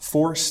out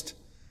forced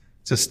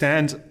to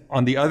stand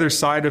on the other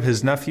side of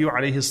his nephew,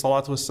 alayhi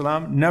salatu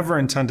wasalam, never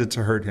intended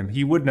to hurt him.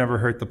 He would never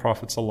hurt the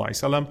Prophet sallallahu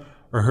alaihi wasallam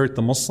or hurt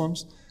the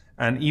Muslims,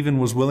 and even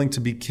was willing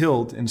to be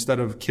killed instead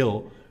of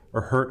kill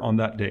or hurt on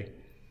that day.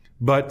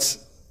 But,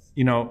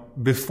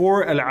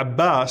 before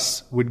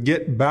Al-Abbas would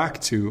get back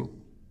to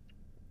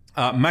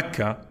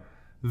Mecca,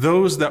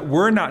 those that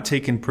were not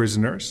taken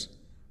prisoners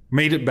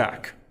made it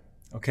back.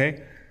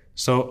 Okay,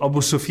 so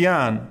Abu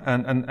Sufyan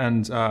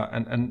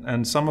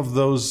and some of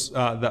those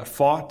that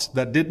fought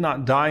that did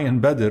not die in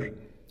Badr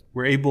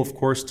were able, of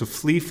course, to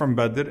flee from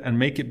Badr and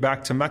make it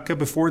back to Mecca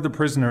before the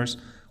prisoners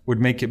would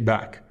make it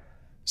back.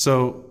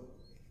 So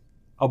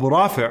Abu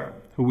Rafi',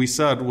 who we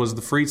said was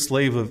the freed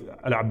slave of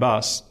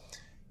Al-Abbas,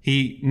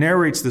 he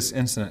narrates this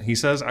incident. He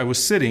says, I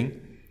was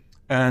sitting,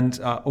 and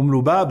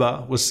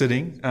Lubaba was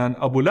sitting, and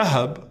Abu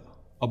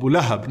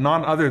Lahab,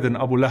 none other than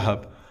Abu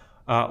Lahab,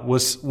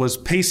 was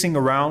pacing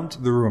around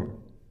the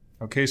room.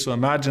 Okay, so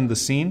imagine the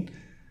scene.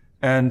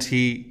 And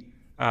he,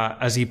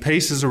 as he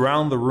paces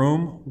around the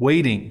room,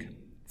 waiting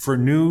for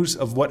news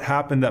of what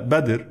happened at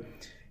Badr,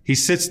 he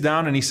sits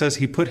down and he says,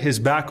 he put his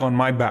back on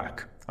my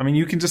back. I mean,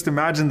 you can just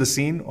imagine the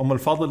scene.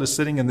 al-Fadl is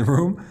sitting in the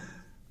room.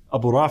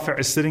 Abu Rafi'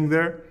 is sitting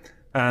there.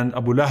 And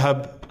Abu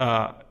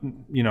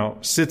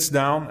Lahab, sits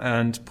down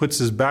and puts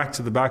his back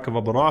to the back of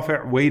Abu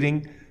Rafi',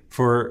 waiting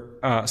for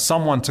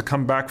someone to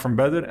come back from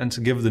Badr and to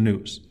give the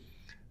news.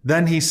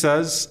 Then he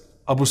says,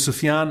 Abu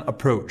Sufyan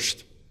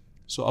approached.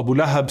 So Abu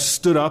Lahab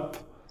stood up,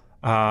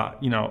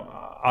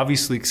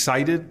 obviously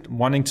excited,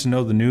 wanting to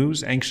know the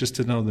news, anxious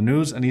to know the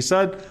news. And he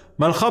said,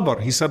 Mal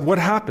khabar. He said, what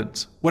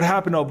happened? What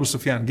happened to Abu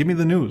Sufyan? Give me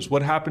the news.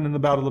 What happened in the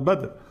Battle of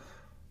Badr?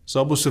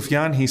 So Abu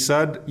Sufyan, he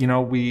said,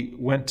 we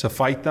went to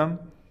fight them,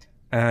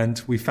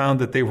 and we found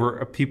that they were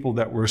a people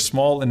that were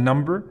small in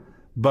number,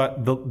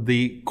 but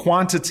the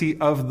quantity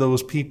of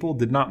those people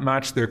did not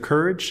match their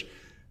courage.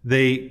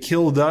 They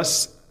killed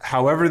us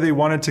however they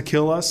wanted to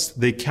kill us.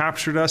 They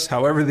captured us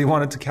however they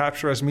wanted to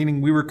capture us,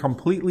 meaning we were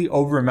completely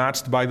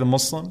overmatched by the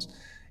Muslims,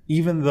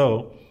 even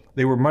though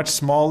they were much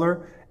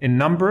smaller in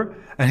number.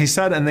 And he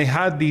said, and they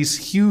had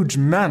these huge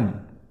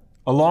men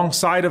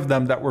alongside of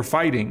them that were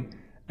fighting,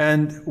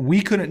 and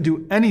we couldn't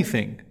do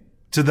anything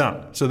to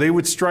them. So they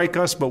would strike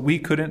us, but we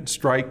couldn't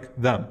strike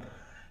them.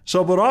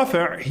 So Abu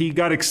Rafi', he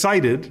got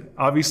excited,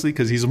 obviously,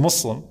 because he's a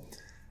Muslim.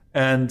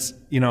 And,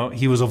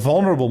 he was a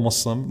vulnerable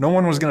Muslim. No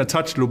one was going to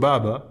touch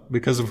Lubaba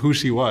because of who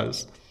she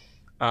was.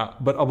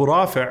 But Abu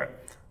Rafi',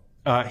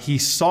 he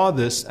saw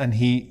this and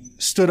he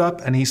stood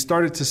up and he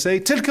started to say,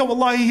 Tilka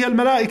wallahi hiya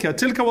al-malaika,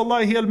 tilka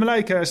wallahi hiya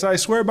al-malaika. So I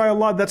swear by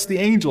Allah, that's the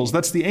angels,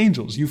 that's the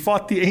angels. You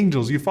fought the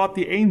angels, you fought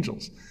the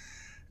angels.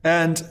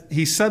 And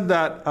he said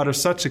that out of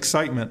such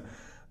excitement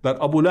that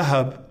Abu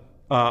Lahab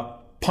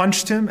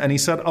punched him, and he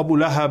said Abu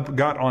Lahab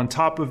got on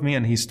top of me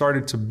and he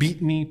started to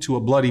beat me to a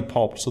bloody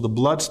pulp. So the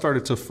blood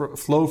started to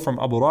flow from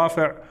Abu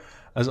Rafi'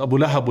 as Abu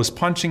Lahab was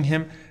punching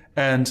him,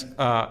 and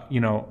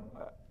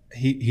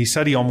he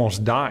said he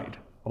almost died.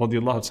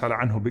 Radiallahu ta'ala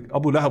anhu.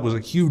 Abu Lahab was a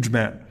huge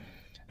man,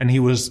 and he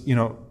was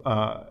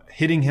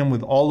hitting him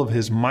with all of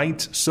his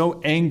might,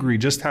 so angry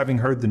just having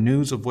heard the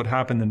news of what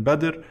happened in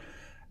Badr,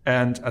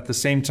 and at the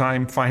same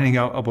time finding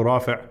out Abu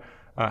Rafi'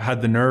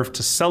 had the nerve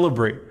to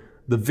celebrate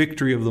the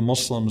victory of the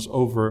Muslims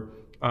over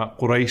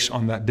Quraysh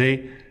on that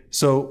day.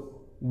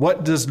 So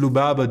what does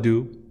Lubaba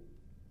do?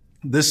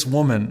 This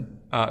woman,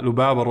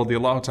 Lubaba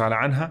radiallahu ta'ala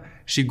anha,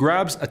 she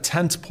grabs a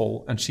tent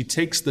pole and she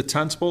takes the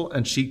tent pole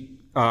and she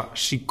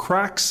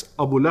cracks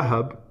Abu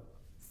Lahab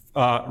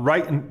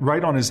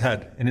right on his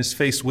head, in his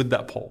face with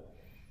that pole.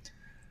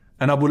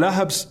 And Abu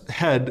Lahab's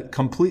head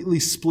completely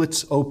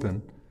splits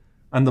open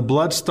and the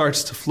blood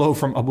starts to flow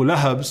from Abu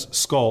Lahab's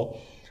skull.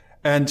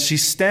 And she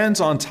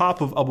stands on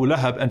top of Abu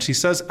Lahab and she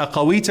says,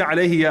 أَقَوِيتَ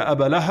عَلَيْهِ يَا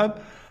أَبَا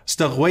لَهَبْ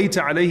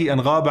اسْتَغْوَيْتَ عَلَيْهِ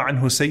أَنْ غَابَ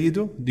عَنْهُ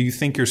سَيِّدُ. Do you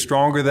think you're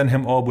stronger than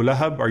him, O Abu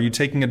Lahab? Are you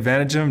taking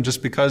advantage of him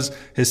just because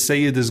his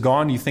Sayyid is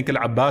gone? You think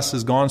Al-Abbas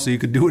is gone so you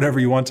could do whatever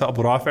you want to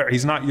Abu Rafi'?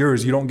 He's not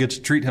yours. You don't get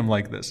to treat him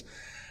like this.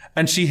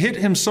 And she hit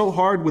him so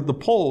hard with the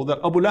pole that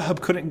Abu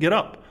Lahab couldn't get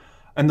up.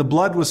 And the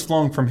blood was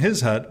flowing from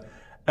his head.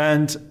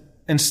 And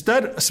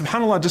instead,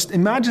 subhanAllah, just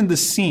imagine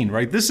this scene,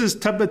 right? This is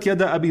Tabbat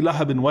Yada Abi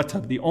Lahab wa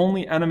Tab, the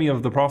only enemy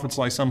of the Prophet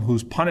ﷺ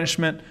whose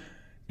punishment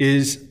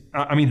is,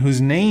 who's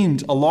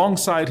named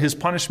alongside his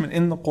punishment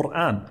in the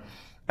Quran.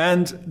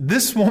 And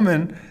this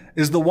woman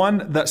is the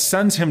one that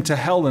sends him to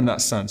hell in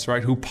that sense,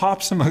 right? Who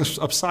pops him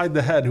upside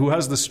the head, who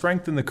has the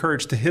strength and the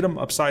courage to hit him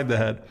upside the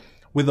head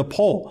with a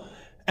pole.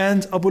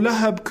 And Abu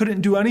Lahab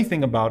couldn't do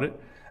anything about it.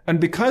 And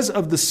because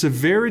of the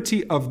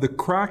severity of the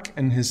crack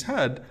in his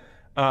head,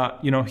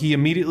 he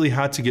immediately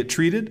had to get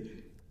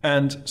treated.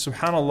 And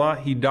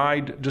subhanAllah, he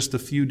died just a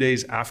few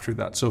days after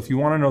that. So if you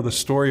want to know the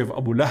story of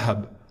Abu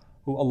Lahab,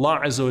 who Allah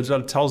Azza wa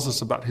Jal tells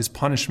us about his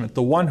punishment,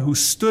 the one who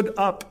stood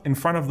up in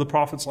front of the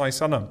Prophet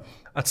ﷺ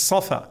at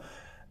Safa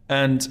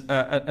and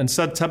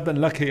said, Tabban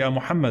laka ya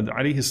Muhammad,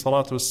 alayhi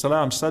salatu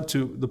wassalam, said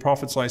to the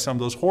Prophet ﷺ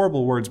those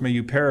horrible words, may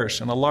you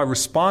perish. And Allah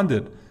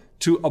responded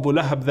to Abu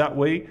Lahab that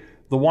way,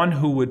 the one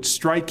who would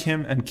strike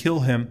him and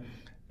kill him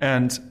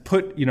and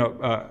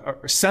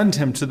send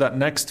him to that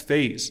next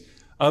phase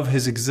of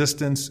his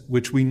existence,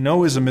 which we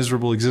know is a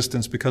miserable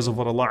existence because of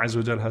what Allah Azza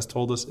wa Jal has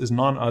told us, is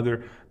none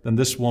other than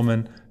this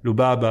woman,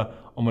 Lubaba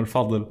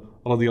al-Fadl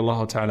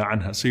radiyallahu ta'ala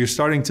anha. So you're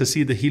starting to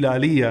see the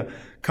Hilaliyah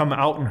come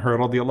out in her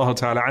radiyallahu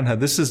ta'ala anha.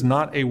 This is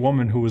not a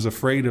woman who was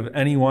afraid of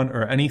anyone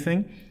or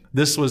anything.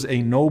 This was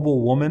a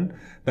noble woman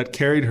that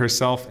carried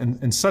herself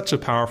in such a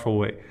powerful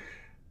way.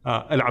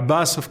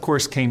 Al-Abbas, of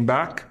course, came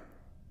back,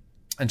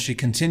 and she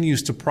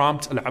continues to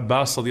prompt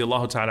Al-Abbas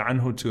radiyallahu ta'ala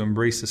anhu to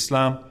embrace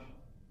Islam.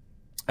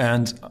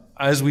 And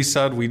as we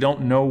said, we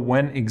don't know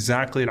when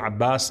exactly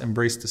Al-Abbas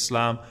embraced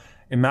Islam.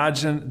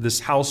 Imagine this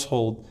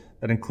household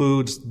that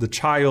includes the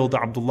child,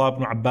 Abdullah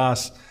ibn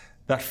Abbas,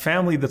 that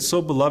family that's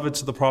so beloved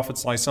to the Prophet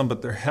ﷺ,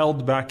 but they're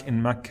held back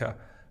in Mecca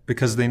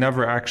because they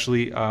never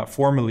actually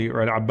formally,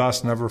 or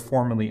Al-Abbas never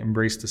formally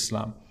embraced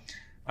Islam.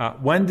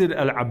 When did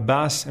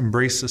Al-Abbas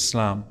embrace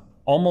Islam?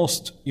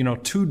 Almost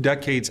 2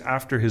 decades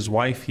after his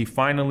wife, he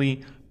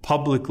finally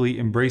publicly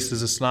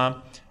embraces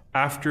Islam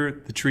after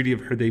the Treaty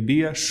of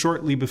Hudaybiyah,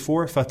 shortly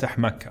before Fatah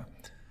Mecca.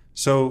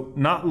 So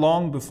not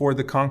long before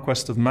the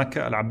conquest of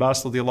Mecca,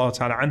 Al-Abbas radiallahu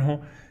ta'ala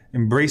anhu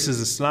embraces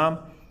Islam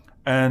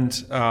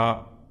and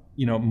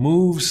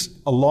moves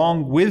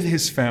along with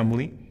his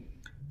family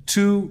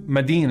to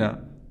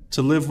Medina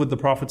to live with the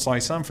Prophet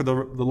ﷺ for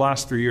the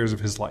last 3 years of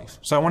his life.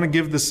 So I want to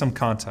give this some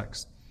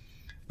context.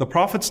 The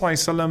Prophet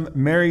ﷺ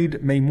married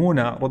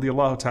Maymuna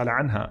radiallahu ta'ala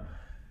anha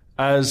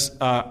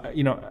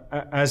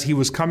as he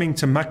was coming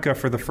to Mecca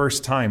for the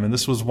first time, and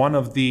this was one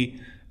of the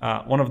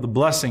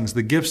blessings,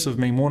 the gifts of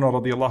Maymuna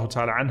radiallahu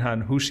ta'ala anha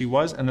and who she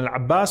was. And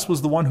Al-Abbas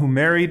was the one who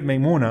married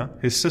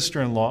Maymuna, his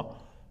sister-in-law,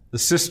 the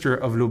sister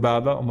of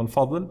Lubaba,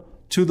 al-Fadl,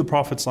 to the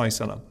Prophet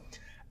ﷺ.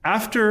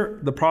 After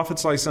the Prophet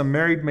ﷺ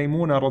married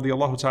Maymuna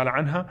radiallahu ta'ala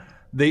anha,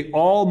 they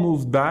all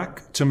moved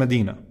back to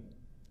Medina.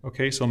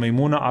 Okay, so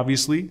Maymuna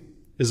obviously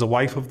is a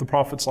wife of the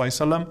Prophet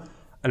ﷺ.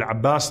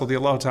 Al-Abbas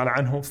radiallahu ta'ala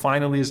anhu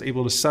finally is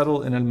able to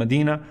settle in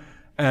Al-Madinah,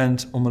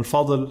 and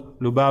al-Fadl,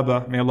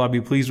 Lubaba, may Allah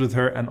be pleased with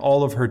her, and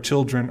all of her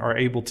children are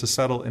able to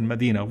settle in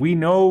Medina. We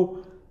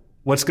know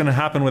what's going to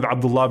happen with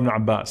Abdullah ibn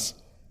Abbas.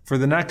 For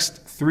the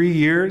next 3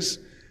 years,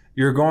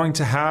 you're going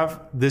to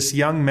have this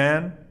young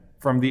man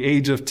from the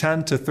age of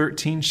 10 to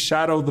 13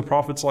 shadow the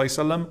Prophet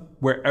ﷺ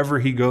wherever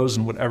he goes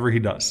and whatever he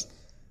does.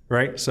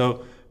 Right?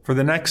 So for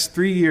the next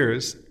 3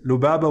 years,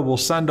 Lubaba will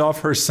send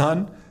off her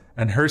son,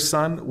 and her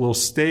son will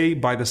stay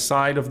by the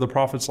side of the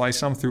Prophet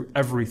ﷺ through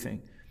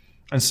everything.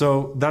 And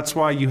so that's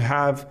why you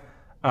have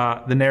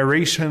the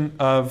narration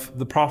of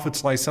the Prophet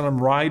ﷺ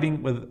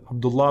riding with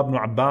Abdullah ibn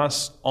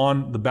Abbas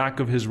on the back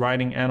of his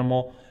riding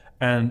animal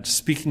and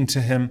speaking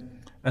to him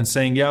and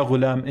saying, Ya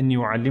ghulam inni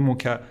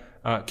u'allimuka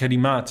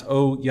kalimat,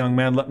 oh young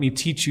man, let me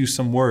teach you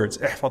some words.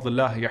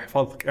 Ihfadillah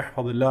yahfadhk,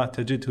 ihfadillah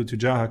tajidhu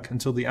tujahak,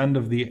 until the end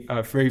of the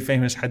very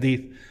famous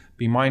hadith.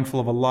 Be mindful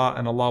of Allah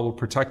and Allah will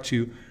protect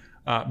you.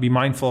 Be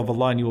mindful of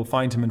Allah and you will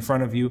find Him in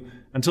front of you,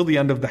 until the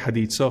end of the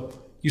hadith. So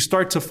you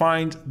start to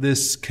find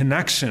this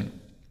connection,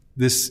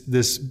 this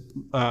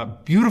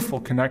beautiful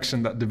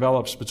connection that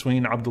develops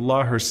between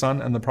Abdullah, her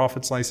son, and the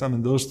Prophet ﷺ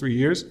in those 3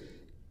 years.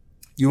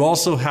 You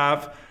also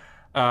have,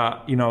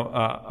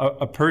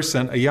 a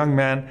person, a young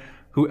man,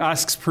 who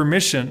asks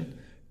permission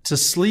to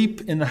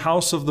sleep in the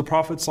house of the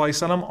Prophet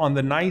ﷺ on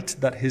the night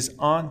that his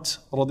aunt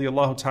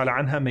radiallahu ta'ala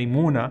anha,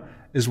 Maymuna,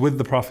 is with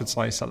the Prophet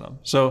ﷺ.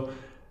 So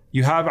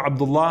you have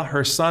Abdullah,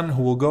 her son,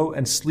 who will go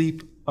and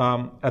sleep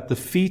at the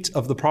feet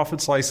of the Prophet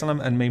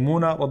ﷺ and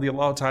Maymuna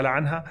radiallahu ta'ala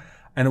anha,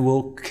 and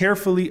will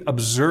carefully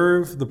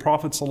observe the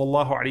Prophet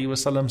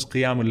ﷺ's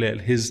Qiyamul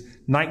Layl, his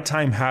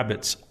nighttime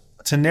habits,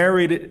 to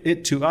narrate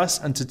it to us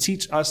and to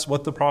teach us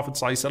what the Prophet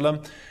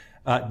ﷺ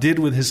did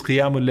with his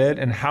Qiyamul Layl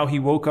and how he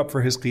woke up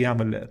for his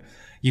Qiyamul Layl.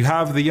 You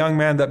have the young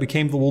man that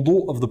became the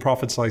wudu of the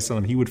Prophet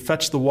ﷺ. He would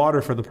fetch the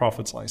water for the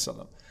Prophet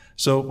ﷺ.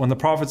 So when the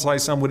Prophet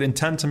ﷺ would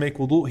intend to make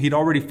wudu, he'd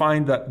already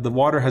find that the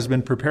water has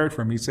been prepared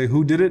for him. He'd say,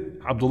 who did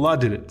it? Abdullah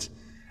did it.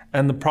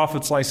 And the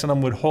Prophet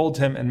ﷺ would hold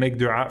him and make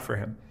dua for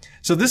him.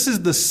 So this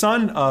is the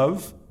son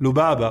of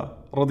Lubaba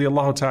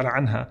radiallahu ta'ala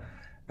anha,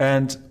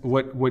 and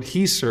what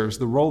he serves,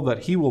 the role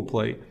that he will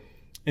play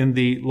in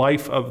the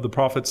life of the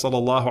Prophet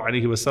sallallahu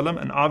alaihi wasallam,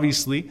 and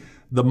obviously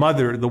the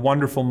mother, the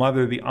wonderful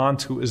mother, the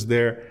aunt who is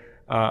there,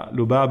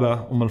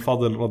 Lubaba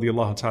al-Fadl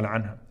radiallahu ta'ala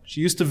anha.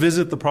 She used to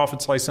visit the Prophet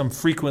sallallahu alaihi wasallam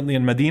frequently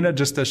in Medina,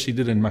 just as she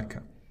did in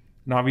Mecca.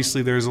 And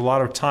obviously there's a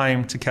lot of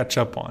time to catch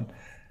up on.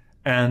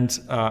 And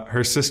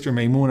her sister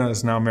Maymuna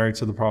is now married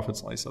to the Prophet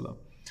sallallahu alaihi wasallam.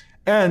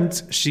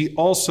 And she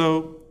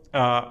also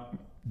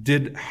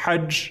did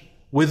Hajj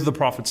with the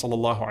Prophet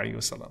sallallahu alaihi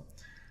wasallam.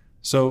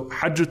 So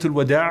Hajjatul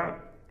Wada',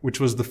 which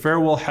was the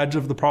farewell Hajj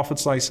of the Prophet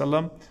sallallahu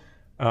alaihi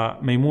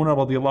wasallam, Maymuna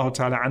radiallahu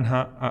ta'ala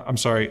anha,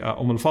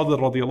 al-Fadl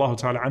radiallahu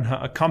ta'ala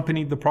anha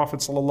accompanied the Prophet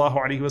sallallahu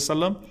alaihi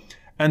wasallam.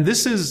 And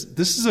this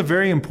is a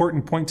very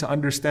important point to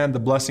understand the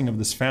blessing of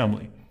this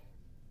family.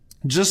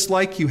 Just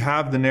like you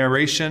have the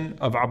narration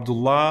of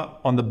Abdullah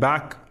on the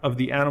back of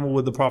the animal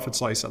with the Prophet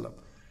sallallahu alaihi wasallam,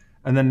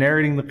 and then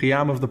narrating the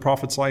qiyam of the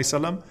Prophet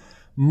ﷺ,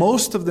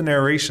 most of the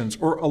narrations,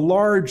 or a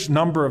large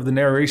number of the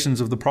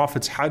narrations of the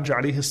Prophet's Hajj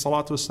alayhi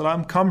salatu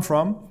wasalam, come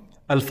from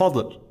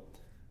Al-Fadl,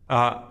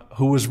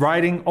 who was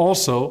riding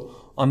also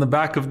on the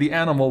back of the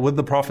animal with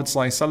the Prophet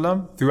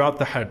ﷺ throughout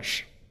the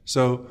Hajj.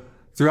 So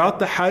throughout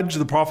the Hajj,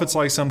 the Prophet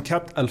ﷺ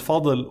kept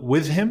Al-Fadl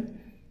with him.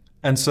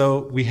 And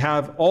so we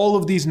have all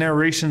of these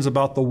narrations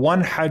about the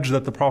one Hajj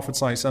that the Prophet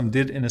ﷺ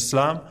did in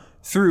Islam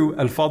through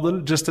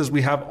Al-Fadl, just as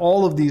we have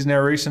all of these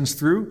narrations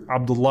through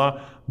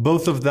Abdullah,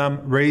 both of them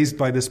raised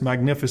by this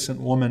magnificent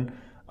woman,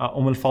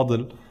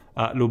 Al-Fadl,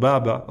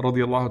 Lubaba,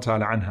 radiallahu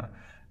ta'ala anha.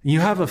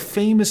 You have a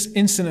famous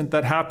incident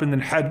that happened in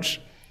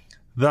Hajj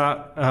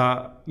that,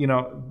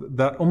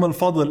 that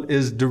Al-Fadl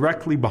is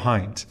directly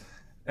behind.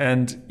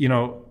 And,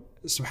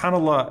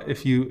 subhanAllah,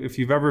 if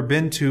you've ever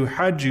been to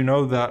Hajj, you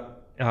know that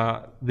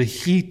the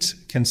heat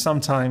can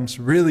sometimes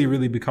really,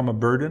 really become a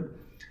burden.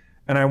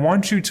 And I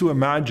want you to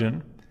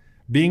imagine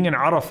being in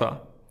Arafah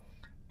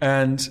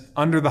and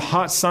under the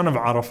hot sun of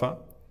Arafah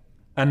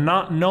and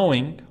not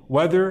knowing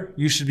whether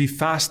you should be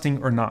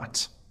fasting or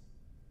not.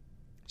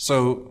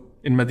 So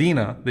in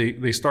Medina,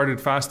 they started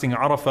fasting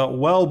Arafah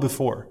well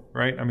before,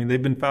 right? I mean,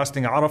 they've been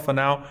fasting Arafah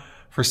now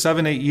for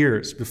 7-8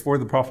 years before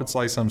the Prophet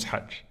ﷺ's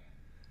Hajj.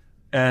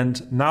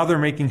 And now they're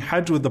making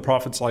Hajj with the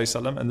Prophet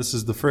ﷺ, and this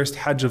is the first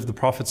Hajj of the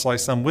Prophet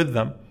ﷺ with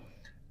them.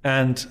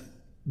 And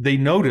they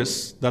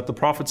notice that the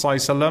Prophet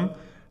ﷺ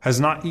has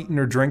not eaten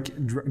or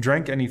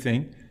drank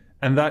anything,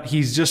 and that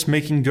he's just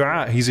making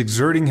dua. He's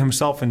exerting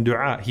himself in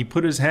dua. He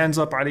put his hands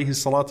up, alayhi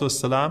salatu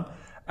wassalam,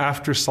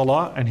 after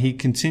salah, and he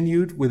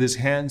continued with his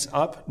hands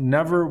up.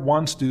 Never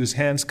once do his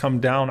hands come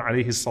down,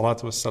 alayhi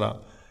salatu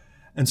wassalam.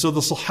 And so the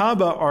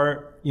Sahaba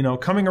are,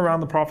 coming around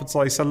the Prophet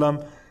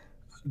ﷺ.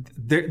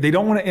 They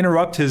don't want to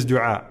interrupt his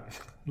dua.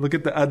 Look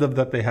at the adab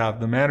that they have,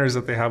 the manners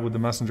that they have with the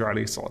Messenger,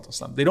 alayhi salatu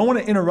wassalam. They don't want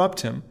to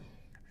interrupt him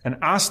and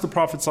ask the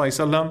Prophet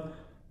ﷺ,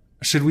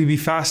 should we be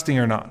fasting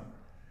or not?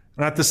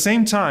 And at the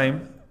same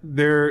time,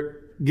 they're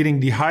getting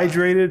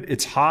dehydrated,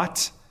 it's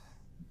hot.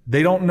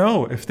 They don't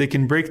know if they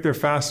can break their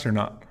fast or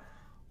not.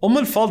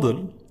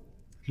 Al-Fadl,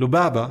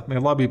 Lubaba, may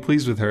Allah be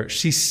pleased with her,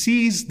 she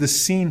sees the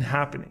scene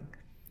happening.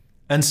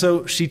 And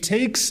so she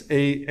takes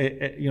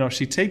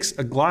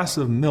a glass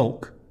of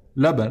milk,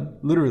 laban,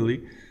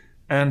 literally,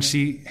 and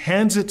she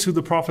hands it to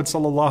the Prophet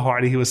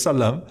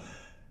ﷺ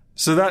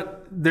so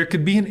that there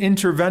could be an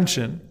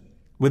intervention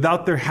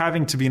without there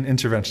having to be an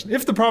intervention.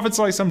 If the Prophet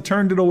ﷺ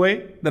turned it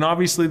away, then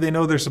obviously they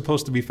know they're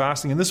supposed to be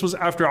fasting. And this was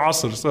after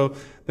Asr, so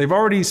they've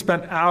already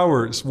spent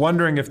hours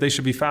wondering if they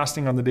should be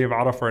fasting on the day of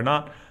Arafah or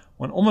not.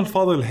 When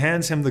Al-Fadl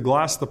hands him the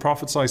glass, the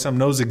Prophet ﷺ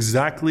knows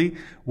exactly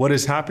what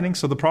is happening.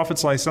 So the Prophet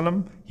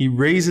ﷺ, he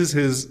raises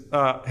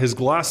his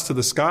glass to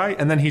the sky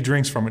and then he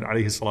drinks from it,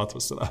 alayhi salatu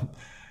wassalam.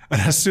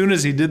 And as soon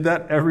as he did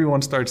that,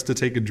 everyone starts to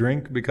take a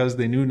drink because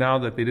they knew now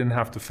that they didn't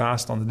have to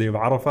fast on the day of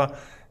Arafah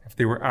if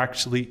they were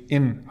actually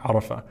in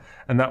Arafah.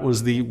 And that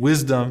was the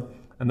wisdom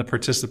and the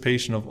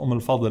participation of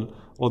Al-Fadl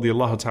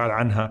radiyallahu ta'ala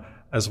anha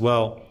as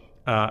well,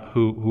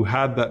 who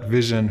had that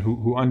vision,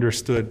 who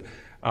understood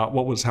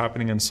what was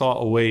happening and saw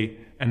a way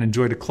and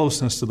enjoyed a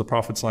closeness to the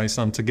Prophet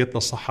ﷺ to get the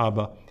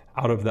Sahaba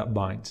out of that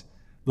bind.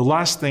 The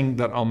last thing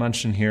that I'll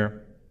mention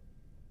here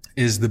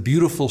is the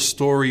beautiful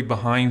story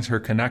behind her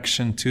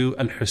connection to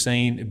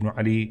Al-Husayn ibn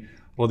Ali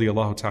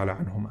radiyallahu ta'ala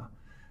anhuma,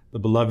 the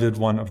beloved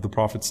one of the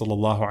Prophet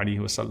sallallahu alaihi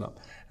wasallam.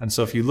 And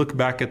so if you look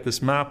back at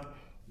this map,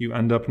 you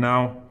end up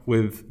now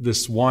with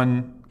this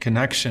one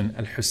connection,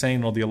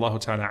 Al-Hussein radiyallahu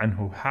ta'ala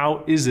anhu.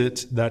 How is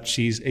it that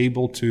she's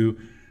able to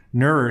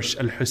nourish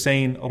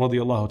Al-Hussein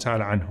radiyallahu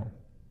ta'ala anhu?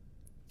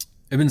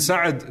 Ibn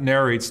Sa'd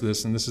narrates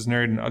this, and this is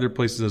narrated in other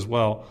places as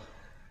well,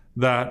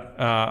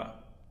 that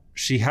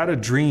she had a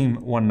dream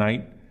one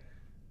night,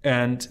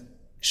 and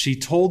she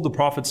told the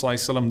Prophet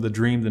ﷺ the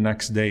dream the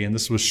next day. And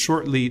this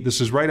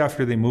is right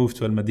after they moved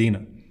to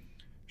Al-Madinah.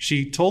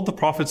 She told the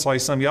Prophet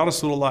ﷺ, Ya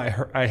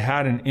Rasulullah, I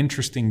had an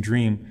interesting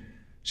dream.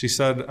 She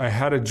said, I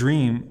had a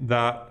dream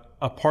that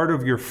a part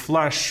of your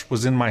flesh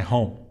was in my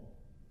home.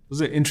 It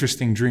was an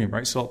interesting dream,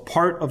 right? So a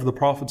part of the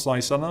Prophet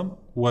ﷺ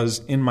was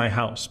in my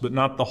house, but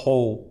not the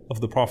whole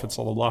of the Prophet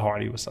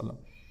ﷺ.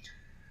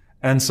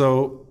 And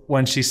so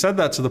when she said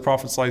that to the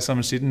Prophet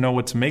ﷺ, she didn't know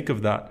what to make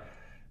of that.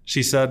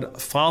 She said,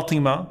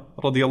 Fatima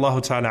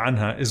radiyallahu ta'ala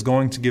anha is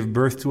going to give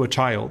birth to a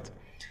child,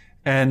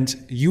 and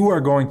you are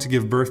going to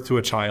give birth to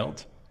a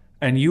child,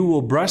 and you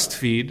will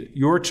breastfeed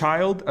your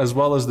child as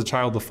well as the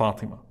child of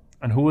Fatima.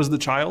 And who was the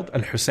child?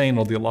 Al-Hussein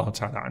radiyallahu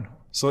ta'ala anhu.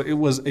 So it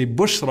was a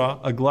bushra,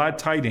 a glad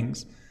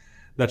tidings,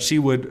 that she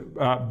would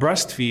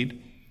breastfeed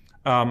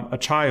a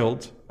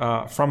child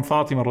from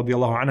Fatima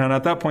radiyallahu anha. And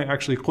at that point,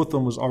 actually,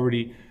 Quthum was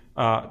already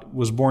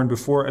was born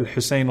before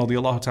Al-Hussein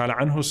radiyallahu ta'ala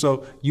anhu.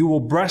 So you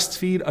will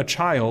breastfeed a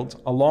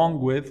child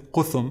along with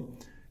Quthum,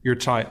 your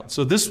child.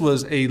 So this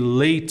was a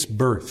late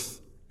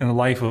birth in the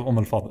life of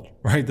al-Fadl,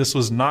 right? This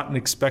was not an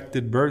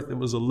expected birth. It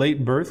was a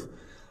late birth.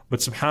 But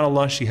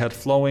subhanAllah, she had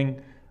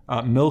flowing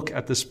milk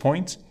at this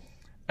point.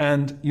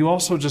 And you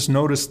also just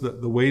notice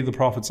the way the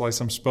Prophet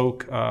ﷺ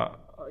spoke of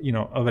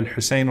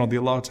Al-Hussein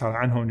radiyallahu ta'ala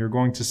anhu, and you're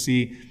going to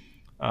see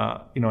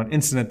an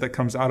incident that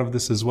comes out of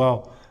this as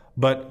well.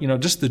 But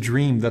just the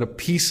dream that a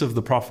piece of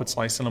the Prophet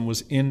ﷺ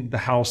was in the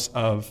house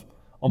of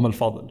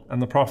al-Fadl.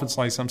 And the Prophet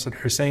ﷺ said,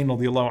 Hussein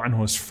radiyallahu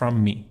anhu is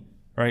from me.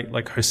 Right?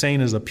 Like Hussein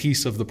is a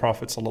piece of the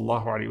Prophet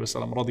sallallahu alaihi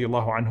wasallam,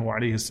 radiyallahu anhu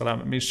alayhi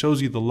salam. I mean, it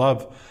shows you the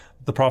love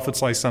the Prophet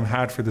sallallahu alaihi wasallam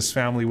had for this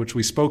family, which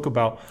we spoke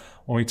about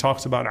when we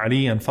talked about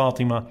Ali and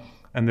Fatima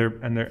and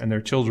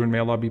their children. May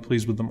Allah be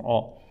pleased with them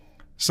all.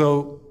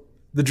 So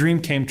the dream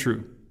came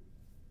true.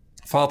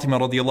 Fatima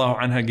radiyallahu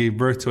anha gave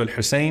birth to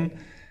Al-Hussein,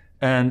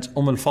 and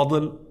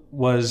al-Fadl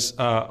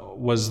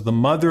was the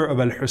mother of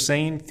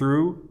Al-Hussein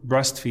through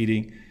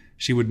breastfeeding.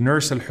 She would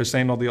nurse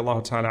Al-Hussein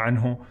radiyallahu ta'ala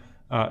anhu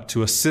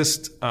to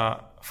assist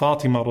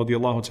Fatima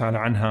radiyallahu ta'ala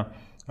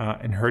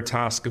anha in her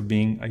task of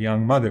being a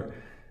young mother.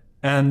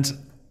 And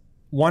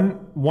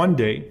one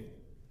day,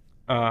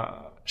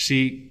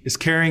 she is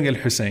carrying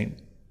Al-Hussein.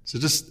 So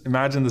just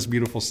imagine this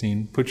beautiful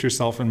scene. Put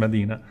yourself in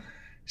Medina.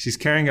 She's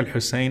carrying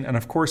Al-Hussein. And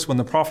of course, when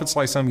the Prophet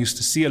ﷺ used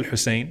to see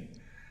Al-Hussein,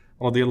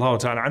 radiyallahu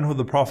ta'ala anhu,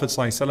 the Prophet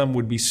ﷺ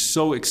would be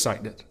so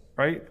excited,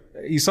 right?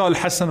 He saw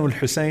Al-Hassan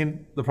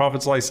Al-Hussein, the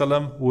Prophet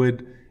ﷺ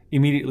would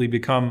immediately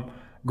become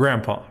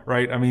grandpa,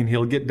 right? I mean,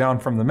 he'll get down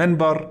from the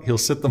minbar, he'll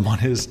sit them on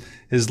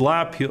his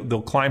lap,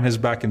 they'll climb his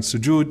back in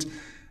sujood.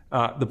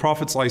 The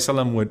Prophet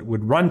ﷺ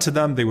would run to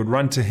them, they would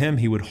run to him,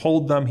 he would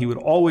hold them, he would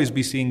always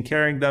be seen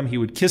carrying them, he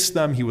would kiss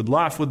them, he would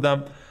laugh with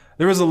them.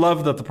 There was a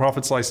love that the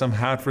Prophet ﷺ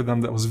had for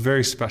them that was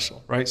very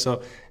special, right?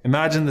 So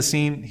imagine the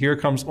scene. Here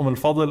comes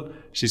al-Fadl,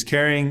 she's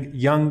carrying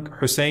young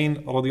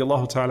Hussein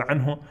radiyallahu ta'ala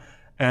anhu,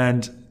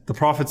 and the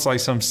Prophet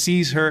ﷺ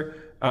sees her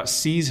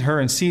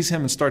and sees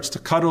him and starts to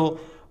cuddle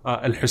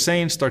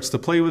Al-Hussein, starts to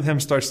play with him,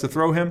 starts to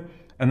throw him.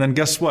 And then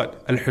guess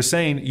what?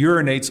 Al-Hussein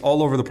urinates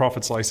all over the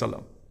Prophet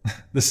ﷺ.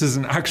 This is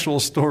an actual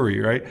story,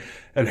 right?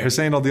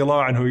 Al-Hussein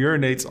radiyallahu anhu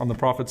urinates on the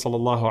Prophet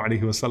sallallahu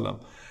alaihi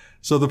wasallam.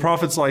 So the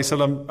Prophet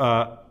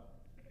ﷺ,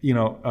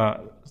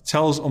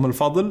 tells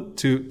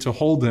al-Fadl to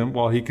hold him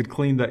while he could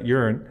clean that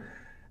urine.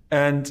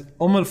 And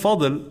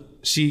al-Fadl,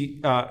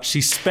 she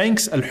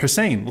spanks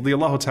Al-Hussein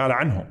radiyallahu ta'ala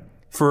anhu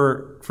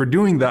for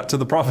doing that to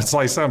the Prophet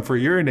ﷺ, for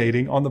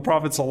urinating on the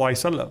Prophet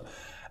ﷺ.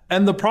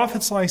 And the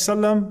Prophet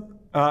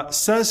ﷺ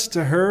says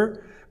to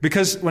her,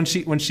 because when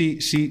she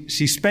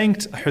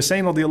spanked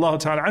Hussein radiyallahu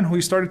ta'ala anhu,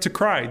 he started to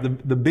cry.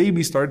 The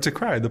baby started to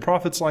cry. The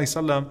Prophet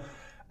ﷺ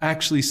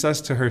actually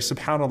says to her,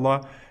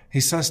 subhanallah, he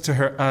says to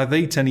her,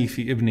 "Adaytani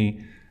fi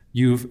ibni,"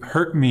 you've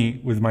hurt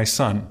me with my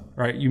son,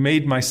 right? You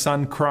made my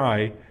son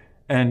cry,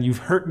 and you've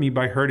hurt me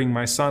by hurting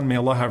my son. May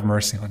Allah have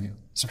mercy on you.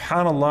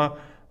 Subhanallah,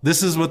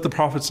 this is what the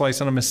Prophet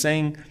ﷺ is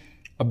saying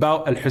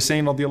about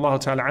Al-Hussein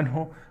radiyallahu ta'ala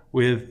anhu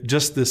with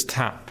just this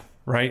tap,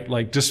 right?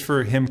 Like just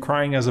for him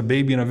crying as a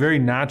baby in a very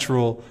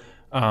natural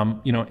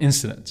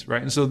incident,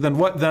 right? And so then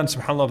what then,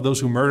 subhanAllah, of those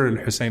who murdered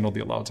Al-Hussein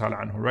radiyallahu ta'ala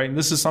anhu, right? And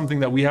this is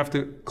something that we have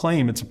to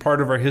claim. It's a part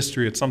of our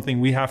history. It's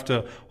something we have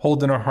to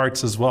hold in our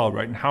hearts as well,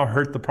 right? And how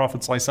hurt the Prophet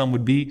ﷺ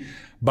would be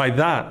by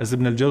that, as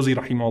Ibn al-Jawzi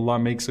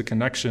rahimahullah makes a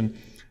connection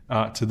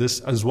to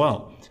this as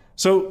well.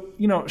 So,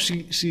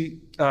 she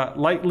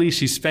lightly,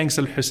 she spanks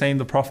Al-Hussein.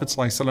 The Prophet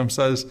ﷺ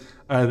says,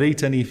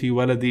 "Adaytani fi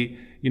waladi,"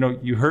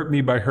 you hurt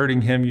me by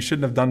hurting him. You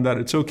shouldn't have done that.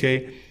 It's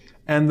okay.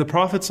 And the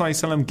Prophet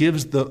ﷺ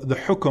gives the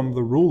hukum,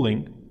 the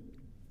ruling,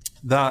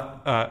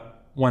 that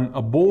when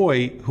a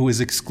boy who is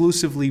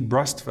exclusively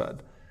breastfed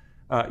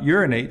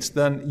urinates,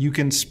 then you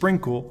can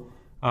sprinkle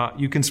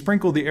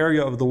the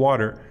area of the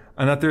water,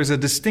 and that there's a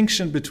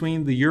distinction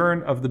between the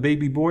urine of the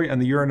baby boy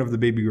and the urine of the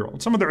baby girl.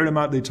 And some of the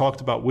ulama, they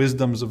talked about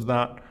wisdoms of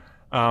that,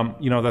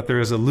 that there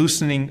is a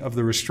loosening of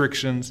the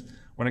restrictions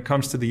when it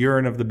comes to the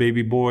urine of the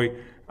baby boy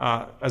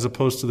as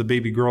opposed to the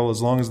baby girl,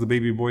 as long as the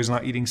baby boy is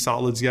not eating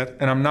solids yet.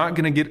 And I'm not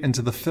going to get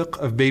into the fiqh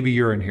of baby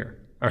urine here,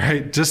 all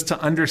right, just to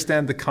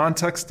understand the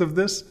context of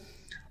this,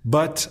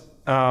 but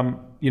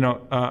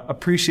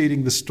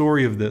appreciating the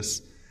story of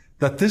this,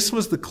 that this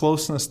was the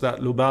closeness that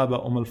Lubaba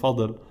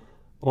al-Fadl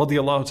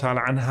radiyallahu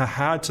ta'ala anha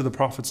had to the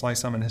Prophet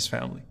ﷺ and his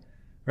family,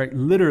 right?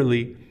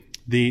 Literally,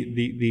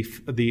 the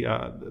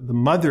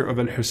mother of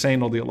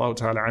Al-Hussein radiyallahu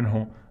ta'ala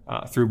anhu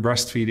through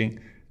breastfeeding.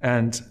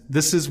 And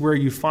this is where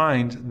you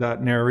find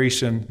that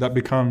narration that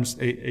becomes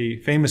a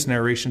famous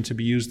narration to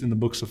be used in the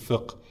books of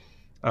fiqh,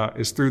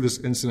 is through this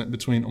incident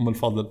between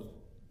al-Fadl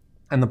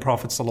and the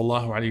Prophet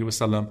sallallahu alaihi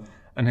wasallam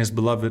and his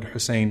beloved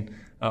Hussein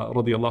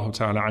radiyallahu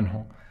ta'ala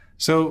anhu.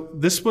 So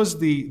this was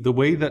the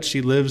way that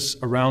she lives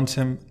around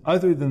him.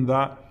 Other than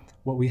that,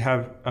 what we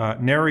have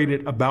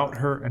narrated about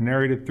her and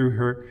narrated through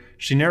her,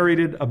 she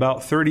narrated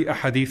about 30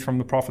 ahadith from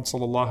the Prophet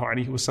sallallahu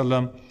alaihi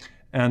wasallam.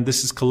 And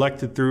this is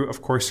collected through,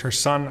 of course, her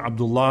son,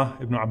 Abdullah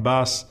ibn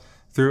Abbas,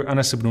 through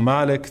Anas ibn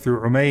Malik,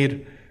 through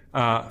Umayr,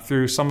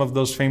 through some of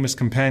those famous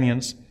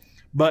companions.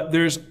 But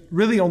there's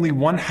really only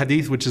one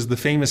hadith, which is the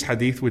famous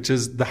hadith, which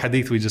is the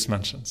hadith we just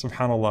mentioned.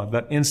 SubhanAllah,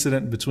 that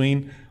incident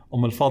between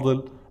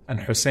al-Fadl and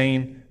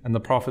Hussein and the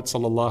Prophet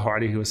sallallahu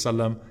alaihi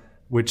wasallam,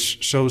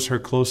 which shows her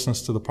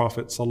closeness to the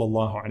Prophet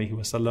sallallahu alaihi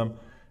wasallam.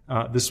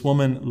 This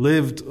woman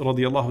lived,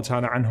 radiyallahu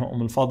ta'ala anhu,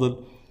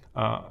 al-Fadl,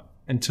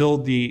 until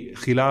the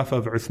Khilafah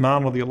of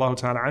Uthman radiallahu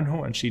ta'ala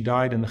anhu, and she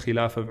died in the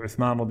Khilafah of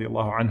Uthman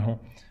radiallahu anhu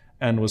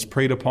and was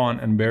prayed upon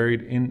and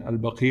buried in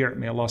Al-Baqi'.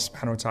 May Allah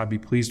subhanahu wa ta'ala be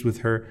pleased with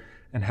her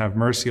and have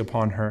mercy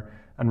upon her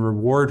and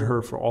reward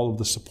her for all of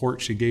the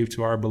support she gave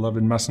to our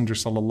beloved Messenger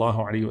sallallahu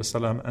alaihi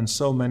wasallam and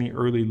so many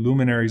early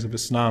luminaries of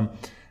Islam.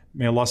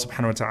 May Allah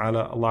subhanahu wa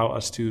ta'ala allow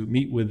us to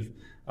meet with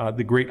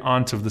the great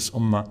aunt of this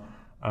ummah,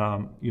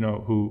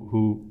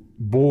 who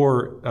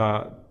bore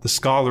the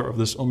scholar of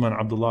this ummah,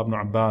 Abdullah ibn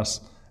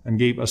Abbas, and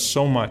gave us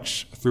so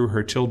much through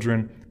her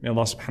children. May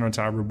Allah subhanahu wa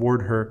ta'ala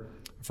reward her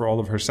for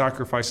all of her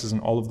sacrifices and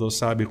all of those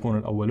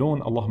sabiqun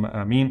al-awwalun. Allahumma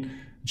ameen.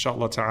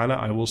 Inshallah ta'ala,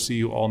 I will see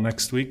you all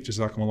next week.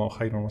 Jazakumullahu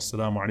khairan.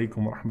 Wassalamu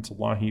alaikum wa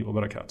rahmatullahi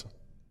wa barakatuh.